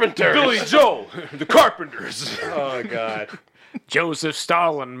Carpenters. Billy Joel, the Carpenters. Oh, God. Joseph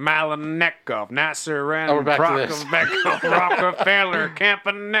Stalin, Malinikov, Nasser and Oh, we're back to this. Rockefeller,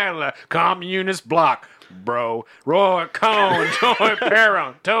 Campanella, Communist Bloc, bro, Roy Cohn, Joy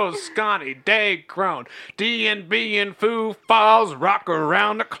Perron, Toscani, Dave Crone, D&B and Foo Falls, rock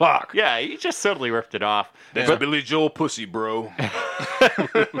around the clock. Yeah, he just totally ripped it off. That's Billy Joel pussy, bro.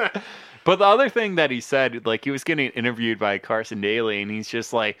 But the other thing that he said, like, he was getting interviewed by Carson Daly, and he's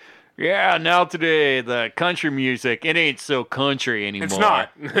just like, yeah, now today, the country music, it ain't so country anymore. It's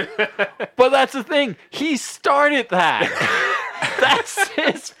not. But that's the thing. He started that. That's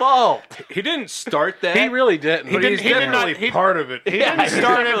his fault. He didn't start that. He really didn't. but didn't- he's he did not- definitely he- part of it. He Yeah, didn't he's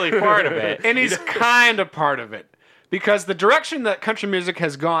start it. really part of it. And he's kind of part of it. Because the direction that country music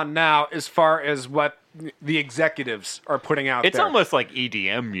has gone now, as far as what the executives are putting out It's there. almost like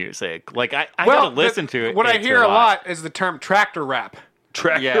EDM music. Like, I gotta listen to it. What I It's hear a lot is the term tractor rap.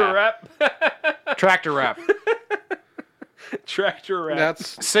 Tractor Yeah. rap. Tractor rap. Tractor rap.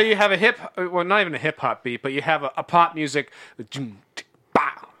 That's So you have not even a hip hop beat, but you have a pop music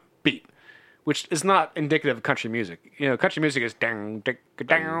beat, which is not indicative of country music. Country music is dang, ding,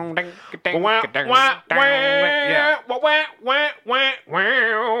 dang, ding, ding, Wah, ding, wah, ding, wah, yeah. wah, wah, wah, wah, wah.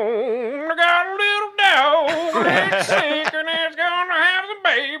 I got a little dog that's sick and it's gonna have some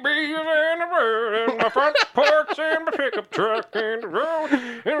babies in the road. My front porch and my pickup truck and the road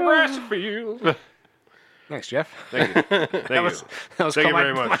and the grassy field. Thanks, Jeff. Thank you. Thank That was Thank cool. you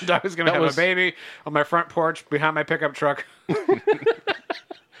very much. My dog was going to have a baby on my front porch behind my pickup truck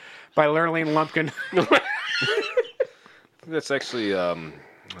by Lurleen Lumpkin. That's actually,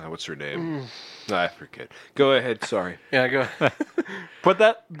 what's her name? I forget. Go ahead. Sorry. Yeah, go. But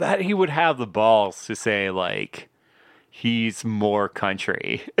that he would have the balls to say like he's more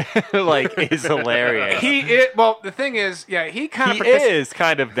country, like is hilarious. Well, the thing is, yeah, he kind He is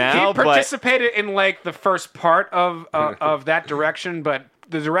kind of now, he participated in like the first part of that direction, but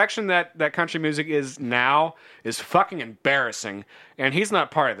the direction that country music is now is fucking embarrassing, and he's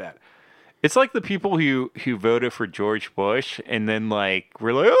not part of that. it's like the people who voted for George Bush and then like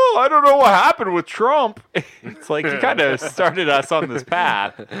we're like, oh, I don't know what happened with Trump. It's like you kind of started us on this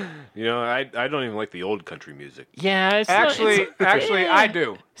path. You know, I don't even like the old country music. Yeah, Actually, I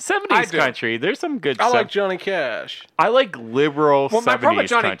do. 70s country. There's some good I stuff. like Johnny Cash. I like liberal Well, my problem 70s with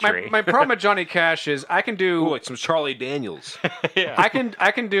Johnny, country. my problem with Johnny Cash is I can do Ooh, like some Charlie Daniels. I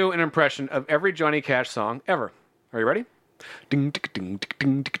can do an impression of every Johnny Cash song ever. Are you ready? Ding ding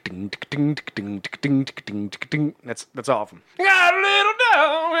ding ding ding ding ding ding ding ding. That's all of them. Got a little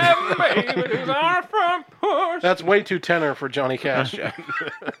dog, have a baby who's on a front porch. That's way too tenor for Johnny Cash, Jeff.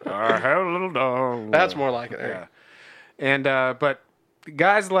 I have a little dog. That's more like it. Yeah. And but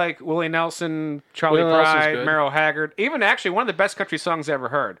guys like Willie Nelson, Charlie Willie Nelson's Pride, good. Merle Haggard, even actually one of the best country songs I ever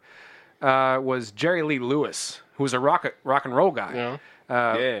heard was Jerry Lee Lewis, who was a rock and roll guy. Yeah.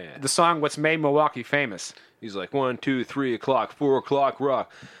 Yeah. The song "What's Made Milwaukee Famous." He's like 1, 2, 3 o'clock, 4 o'clock,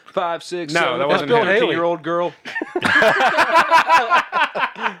 rock, 5, 6, No, 7. that wasn't Bill Haley. 13-year-old girl.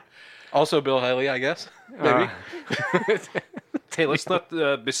 Also Bill Haley, I guess. Maybe. Hey, let's not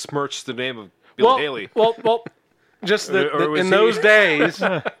besmirch the name of Bill Haley. Well, just Or was in he- those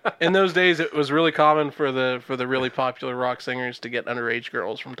days, it was really common for the really popular rock singers to get underage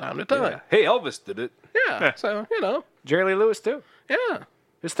girls from time to time. Yeah. Hey, Elvis did it. Yeah. So Jerry Lee Lewis too. yeah.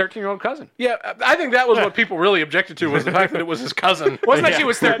 His 13-year-old cousin. Yeah, I think that was what people really objected to was the fact that it was his cousin. Wasn't that she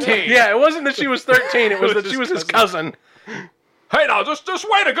was 13? Yeah, it wasn't that she was 13. It was that she was his cousin. Hey, now, just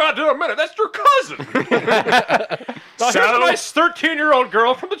wait a goddamn minute. That's your cousin. Now, here's a nice 13-year-old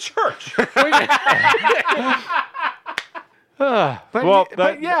girl from the church.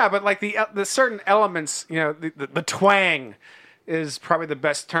 But like the certain elements, you know, the twang is probably the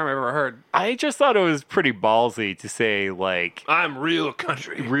best term I've ever heard. I just thought it was pretty ballsy to say like I'm real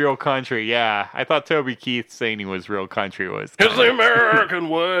country. real country. Yeah, I thought Toby Keith saying he was real country was. It's the American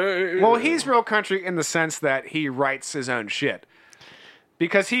way. Well, he's real country in the sense that he writes his own shit.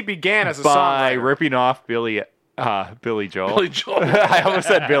 Because he began as a by songwriter. ripping off Billy Joel. Billy Joel. I almost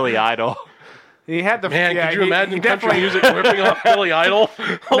said Billy Idol. He had the Man, yeah, could you he- imagine he country definitely- music ripping off Billy Idol?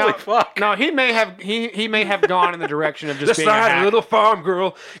 Holy fuck. No, he may have gone in the direction of just This being a night, hack. a little farm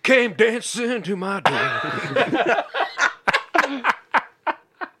girl came dancing to my door.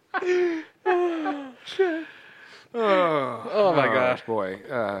 Oh my gosh. boy.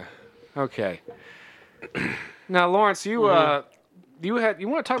 Okay. Now, Lawrence, you want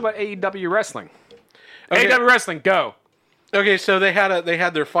to talk about AEW wrestling? Okay. AEW wrestling, go. Okay, so they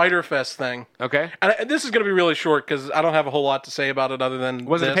had their Fighter Fest thing. Okay. And this is going to be really short because I don't have a whole lot to say about it other than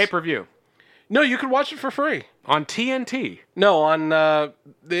Was it a this. pay-per-view No, you could watch it for free. on TNT? No, on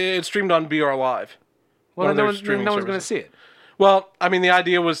it's streamed on BR Live. Well, One of no their one's streaming going to services. see it. Well, I mean, the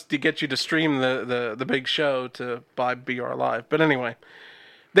idea was to get you to stream the big show to buy BR Live. But anyway,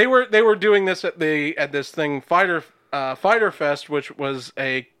 they were doing this at this thing Fighter Fest, which was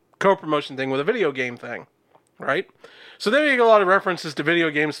a co-promotion thing with a video game thing, right? So they make a lot of references to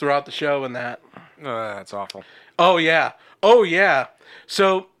video games throughout the show and that. That's awful. Oh yeah.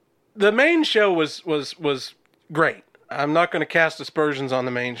 So the main show was great. I'm not going to cast aspersions on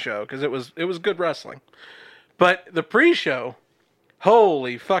the main show because it was good wrestling. But the pre-show,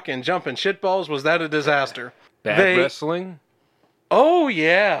 holy fucking jumping shitballs, was that a disaster? Bad wrestling? Oh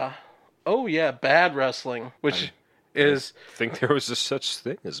yeah, bad wrestling, which is I think there was a such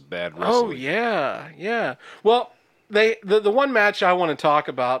thing as bad wrestling. oh yeah. Well, the one match I want to talk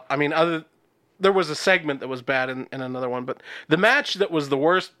about. I mean, there was a segment that was bad in another one, but the match that was the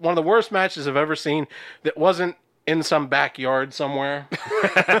worst, one of the worst matches I've ever seen, that wasn't in some backyard somewhere. Two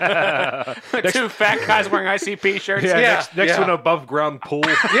fat guys wearing ICP shirts. Yeah. Next to an above ground pool.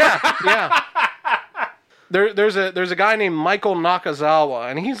 Yeah. There's a guy named Michael Nakazawa,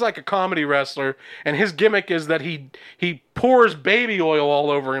 and he's like a comedy wrestler, and his gimmick is that he pours baby oil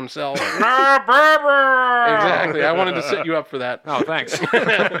all over himself. Exactly. I wanted to set you up for that. Oh, thanks.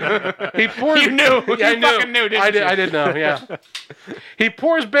 He pours. You knew. Yeah, I You knew. fucking knew, didn't you? I did know. Yeah. He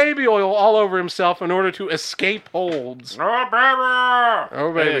pours baby oil all over himself in order to escape holds. Oh,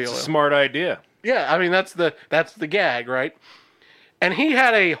 Hey, baby it's oil. a smart idea. Yeah, I mean that's the gag, right? And he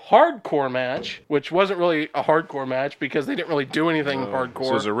had a hardcore match, which wasn't really a hardcore match because they didn't really do anything hardcore.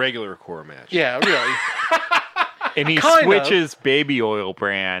 So it was a regular core match. Yeah, really. And he Kind of. switches baby oil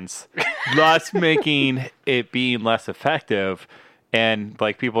brands, thus making it being less effective. And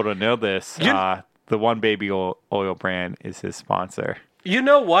like people don't know this, the one baby oil brand is his sponsor. You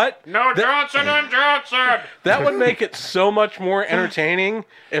know what? No Johnson and Johnson. That would make it so much more entertaining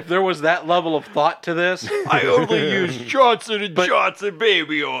if there was that level of thought to this. I only use Johnson & Johnson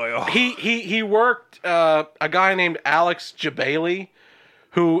baby oil. He worked a guy named Alex Jabali,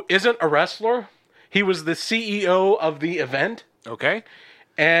 who isn't a wrestler. He was the CEO of the event, Okay.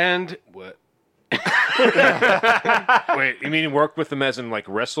 and What? Wait, you mean he worked with him as in like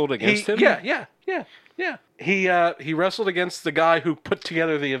wrestled against him? Yeah. He wrestled against the guy who put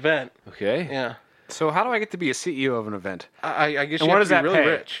together the event. Okay. Yeah. So how do I get to be a CEO of an event? I guess And you what have does to be that really pay?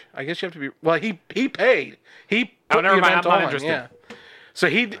 rich. I guess you have to be. Well, he paid. He put never the mind, event I'm not on. interested. Yeah. So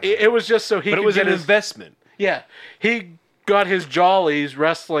it was just so he But it could was get an his investment. Yeah, he got his jollies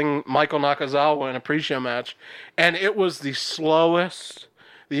wrestling Michael Nakazawa in a pre-show match, and it was the slowest,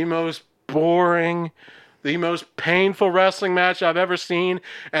 the most boring, the most painful wrestling match I've ever seen.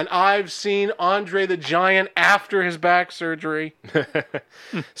 And I've seen Andre the Giant after his back surgery.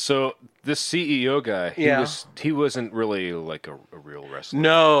 So this CEO guy, Yeah. he wasn't really like a real wrestler.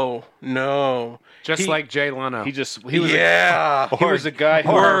 No. Just He- like Jay Leno. He was He was a guy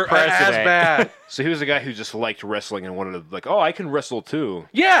who or as president. bad. so he was a guy who just liked wrestling and wanted to like, oh, I can wrestle too.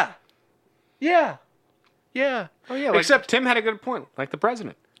 Yeah. oh yeah. Like Except Tim had a good point. Like the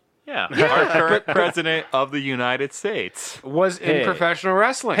president Yeah, our current president of the United States. was in Hey. professional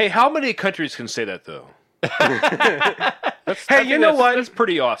wrestling. Hey, how many countries can say that though? Hey, you know what? That's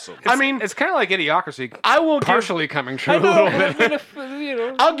pretty awesome. I mean, It's kind of like Idiocracy. I will give Partially coming true a little bit.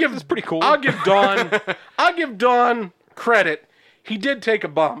 I'll give this pretty cool. I'll give Don credit. He did take a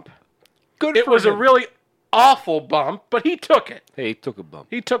bump. Good. It was a really awful bump, but he took it. Hey, he took a bump.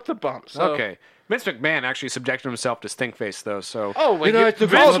 He took the bump. So. Okay. Vince McMahon actually subjected himself to stink face though, so Oh, well, You know, I took a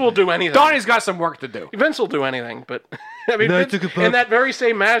Vince bump. will do anything. Donnie's got some work to do. Vince will do anything, but I mean, No, I Vince, took a bump. in that very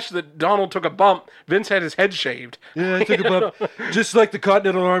same match that Donald took a bump, Vince had his head shaved. Yeah, I took a bump. Just like the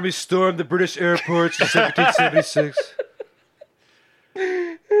Continental Army stormed the British airports in 1776.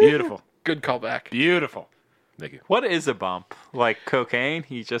 Beautiful. Good callback. Beautiful. Thank you. What is a bump? Like cocaine?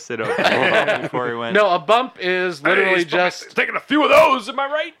 He just did a bump before he went. No, a bump is literally just taking a few of those. Am I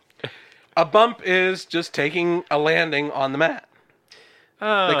right? a bump is just taking a landing on the mat. They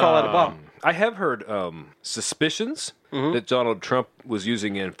call it a bump. I have heard suspicions that Donald Trump was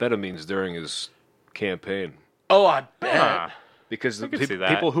using amphetamines during his campaign. Oh, I bet. Ah, Because the could see that.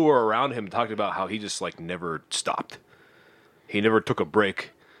 people who were around him talked about how he just like never stopped. He never took a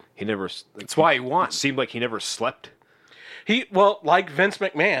break. He never. That's why he won. It seemed like he never slept. Like Vince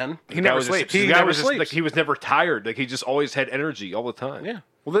McMahon. He never was just- sleeps. the He guy never was just, sleeps. like he was never tired. Like he just always had energy all the time. Yeah.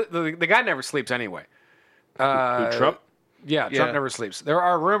 Well, the guy never sleeps anyway. Who, Trump? Yeah, Yeah. Trump never sleeps. There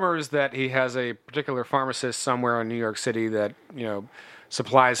are rumors that he has a particular pharmacist somewhere in New York City that,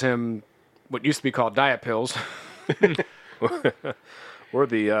 supplies him what used to be called diet pills. Or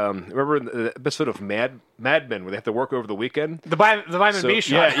the remember the episode of Mad Men where they have to work over the weekend? The vitamin B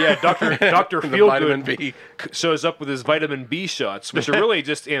shot. Yeah, Doctor The Feelgood vitamin B. shows up with his vitamin B shots, which are really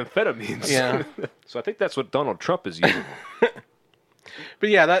just amphetamines. Yeah. So I think that's what Donald Trump is using. But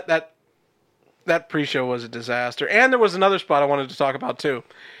yeah, that pre-show was a disaster. And there was another spot I wanted to talk about too.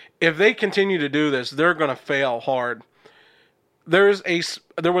 If they continue to do this, they're going to fail hard. There was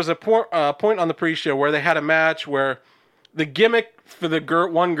a point on the pre-show where they had a match where the gimmick for the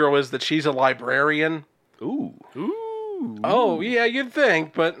one girl is that she's a librarian. Ooh. Oh, yeah, you'd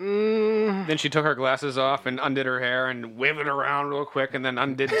think, but Then she took her glasses off and undid her hair and waved it around real quick and then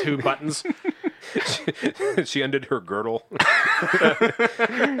undid 2 buttons. She undid her girdle.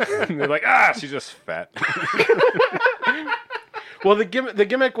 And they're like, she's just fat. well, the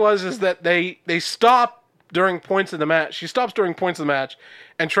gimmick is that they stop during points of the match. She stops during points of the match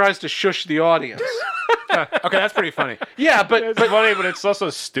and tries to shush the audience. Okay, that's pretty funny. Yeah, but It's funny, but it's also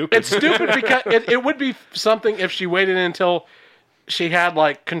stupid. it's stupid because it would be something if she waited until she had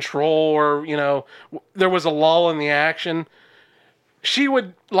like control or there was a lull in the action. She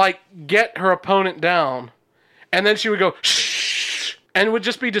would like get her opponent down, and then she would go shh, and would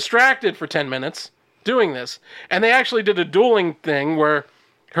just be distracted for 10 minutes doing this. And they actually did a dueling thing where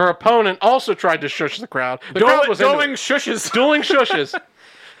her opponent also tried to shush the crowd. The crowd was into Dueling it. shushes. Dueling shushes.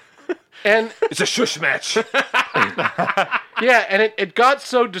 And It's a shush match. yeah, and it got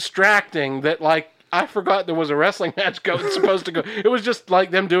so distracting that like I forgot there was a wrestling match supposed to go. It was just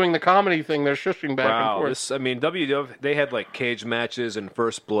like them doing the comedy thing. They're shushing back and forth. WWF, they had like cage matches and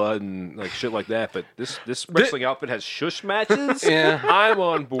First Blood and like shit like that. But this wrestling outfit has shush matches. Yeah. I'm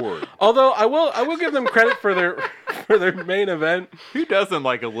on board. Although I will give them credit for their main event. Who doesn't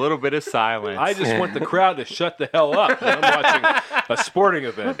like a little bit of silence? I just want the crowd to shut the hell up when I'm watching a sporting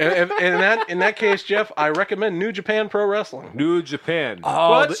event. And in that case, Jeff, I recommend New Japan Pro Wrestling. New Japan.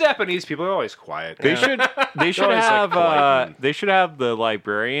 Oh, well, Japanese people are always quiet. They should always, have polite. they should have the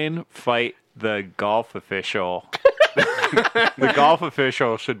librarian fight the golf official. The golf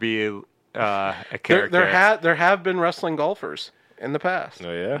official should be a character. There have been wrestling golfers in the past.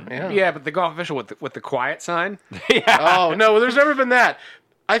 Oh yeah. Yeah, but the golf official with the quiet sign. Oh no, there's never been that.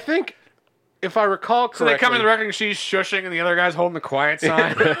 I think, if I recall correctly, So they come in the wrecking, and she's shushing, and the other guy's holding the quiet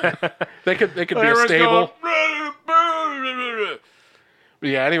sign. they could be a Everyone's stable. going, But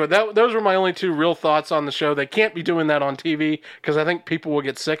yeah, anyway, those were my only two real thoughts on the show. They can't be doing that on TV because I think people will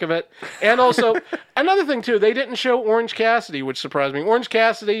get sick of it. And also, another thing too, they didn't show Orange Cassidy, which surprised me. Orange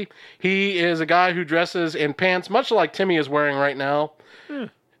Cassidy, he is a guy who dresses in pants, much like Timmy is wearing right now.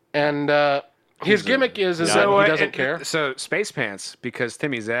 And his gimmick is that he doesn't care. So space pants, because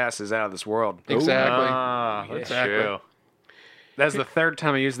Timmy's ass is out of this world. Exactly. That's Exactly. true. That's the third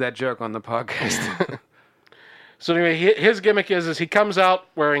time I used that joke on the podcast. So anyway, his gimmick is he comes out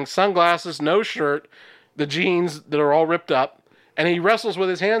wearing sunglasses, no shirt, the jeans that are all ripped up, and he wrestles with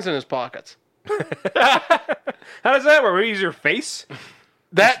his hands in his pockets. How does that work? We use your face?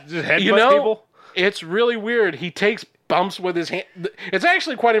 That Just headbutt people? It's really weird. He takes bumps with his hand. It's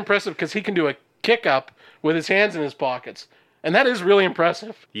actually quite impressive because he can do a kick up with his hands in his pockets, and that is really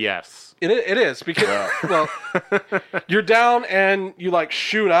impressive. Yes. It is because well, you're down and you like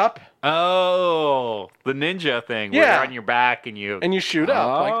shoot up Oh, the ninja thing. Where Yeah. you're on your back and you. and you shoot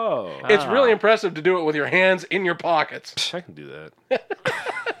up. Like, Oh. it's really impressive to do it with your hands in your pockets. I can do that.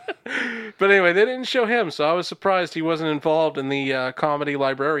 But anyway, they didn't show him, so I was surprised he wasn't involved in the comedy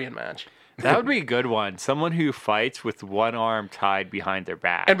librarian match. That would be a good one. Someone who fights with one arm tied behind their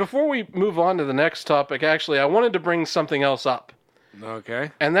back. And before we move on to the next topic, actually, I wanted to bring something else up.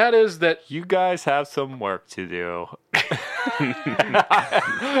 Okay. And that is that you guys have some work to do.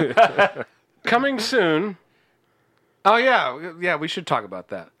 coming soon, Oh yeah, we should talk about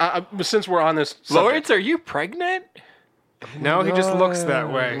that. since we're on this subject, Lawrence, are you pregnant? No, he just looks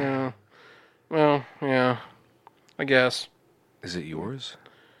that way. Yeah. Well, yeah, I guess. Is it yours?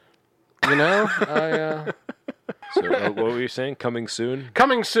 You know, I So, what were you saying? Coming soon?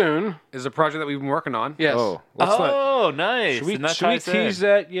 coming soon. Is a project that we've been working on. Yes. Oh, let's not. Oh, nice. Should we, And that should we ties in. tease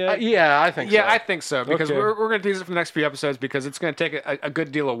that yet? Yeah, I think Yeah, so. I think so because Okay. we're going to tease it for the next few episodes because it's going to take a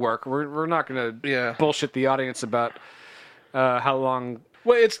good deal of work. We're not going to Yeah. bullshit the audience about how long.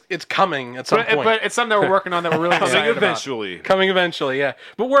 Well, it's coming at some point. But it's something that we're working on that we're really Coming excited about. eventually. Coming eventually, yeah.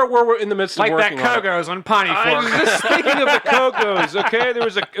 But we're in the midst of Like that working on it. Kogo's on Pawnee I Fork. was just thinking of the Kogos. Okay,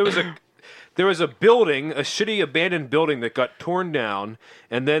 there was a building, a shitty abandoned building that got torn down,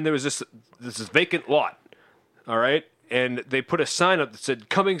 and then there was this vacant lot. All right, and they put a sign up that said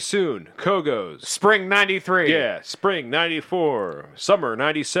 "Coming soon, Kogos." Spring '93. Yeah, spring '94, summer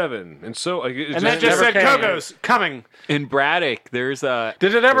 '97, and so And that just never said came. Kogo's coming. In Braddock, there's a.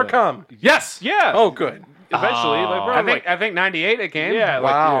 Did it ever come? Yes. yeah. Oh, good. eventually, I think '98 it came. yeah,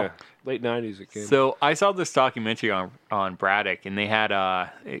 Wow. like, yeah, late '90s it came. So I saw this documentary on Braddock, and they had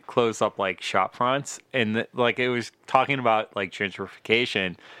it closed up like shop fronts, and like it was talking about like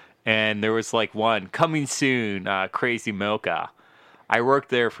gentrification, and there was like one coming soon, Crazy Mocha. I worked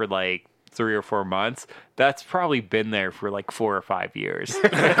there for like 3 or 4 months. That's probably been there for like 4 or 5 years.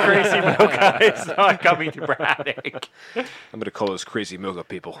 Crazy Mocha is not coming to Braddock. I'm gonna call those crazy Mocha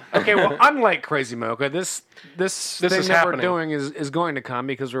people. Okay, well, unlike Crazy Mocha, this thing is that happening. we're doing is going to come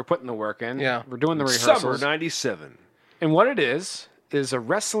because we're putting the work in. Yeah. We're doing the rehearsals. Summer '97. And what it is a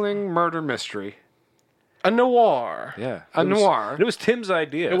wrestling murder mystery. A noir. Yeah, A noir. It was Tim's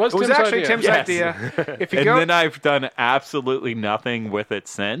idea. It was It was Tim's actually idea. Tim's Yes. idea. If you And go, then I've done absolutely nothing with it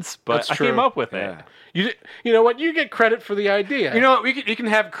since, but That's I true. came up with Yeah. it. You know what? You get credit for the idea. you know what? You can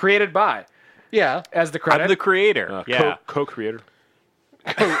have created by Yeah. as the credit. I'm the creator. Yeah. co-creator.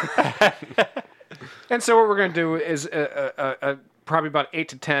 And so what we're going to do is probably about 8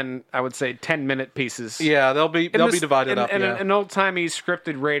 to 10, I would say 10-minute pieces. Yeah, they'll be divided up. in Yeah. an old-timey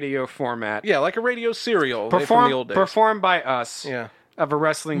scripted radio format. Yeah, like a radio serial from the old days. Performed by us. Yeah. Of a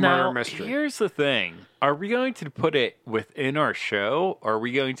wrestling Now, murder mystery. here's the thing: are we going to put it within our show, or are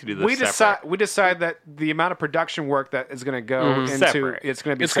we going to do this We separate? decide that the amount of production work that is going to go into Separate. it's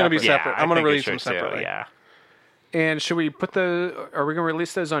going to be It's gonna be separate. separate. I I'm gonna think it release them should too, separately. Yeah. And should we put are we going to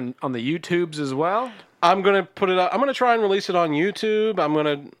release those on the YouTubes as well? I'm gonna put it up. I'm gonna try and release it on YouTube. I'm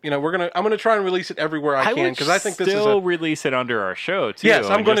gonna try and release it everywhere I can because I think this is still release it under our show too. Yes,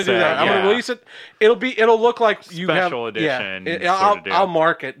 I'm going to do that. I'm going to release it. It'll look like you have special edition. Yeah, I'll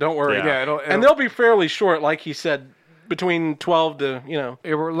mark it. Don't worry. Yeah. And they'll be fairly short, like he said, between 12 to Yeah,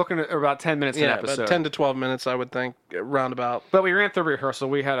 we're looking at about 10 minutes an episode. about 10 to 12 minutes, I would think, roundabout. But we ran through rehearsal.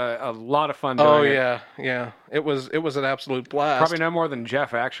 We had a lot of fun doing it. Yeah. It was an absolute blast. Probably no more than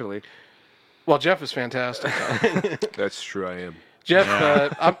Jeff, actually. Well, Jeff is fantastic. That's true. I am. Jeff,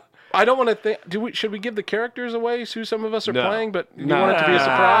 I don't want to think. Should we give the characters away? Who some of us are playing, but you want it to be a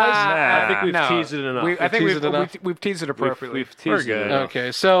surprise? I think we've teased it enough. I think we've teased it appropriately. We've teased it enough.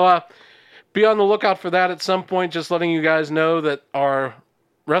 Okay, so be on the lookout for that at some point. Just letting you guys know that our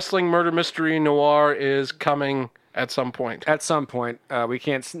wrestling murder mystery noir is coming at some point. At some point, we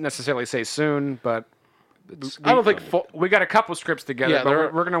can't necessarily say soon, but. I don't think we got a couple scripts together, Yeah,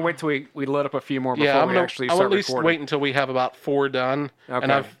 but we're going to wait till we load up a few more before we actually I'll start at least recording. wait until we have about 4 done. Okay.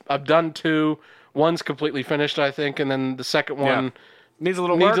 And I've done 2. One's completely finished, I think, and then the second one needs a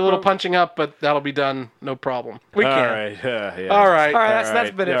little punching up, but that'll be done, no problem. We can. All right. Yeah. All right.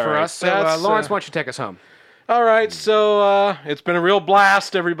 That's been it for us. So, Lawrence, why don't you take us home? All right. So it's been a real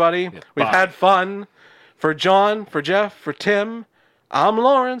blast, everybody. We've had fun. For John, for Jeff, for Tim, I'm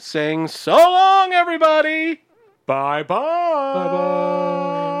Lawrence saying so long, everybody. Bye-bye.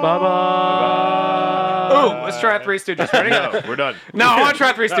 Bye-bye. Bye-bye. Ooh, let's try 3 Stooges. Ready? No, we're done. No, I want to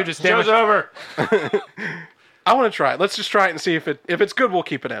try 3 Stooges. Damn it. Show's over. I want to try it. Let's just try it and see if it's good. We'll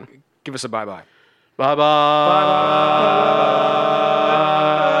keep it in. Give us a bye-bye. Bye-bye.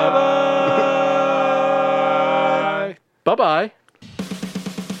 Bye-bye. Bye-bye.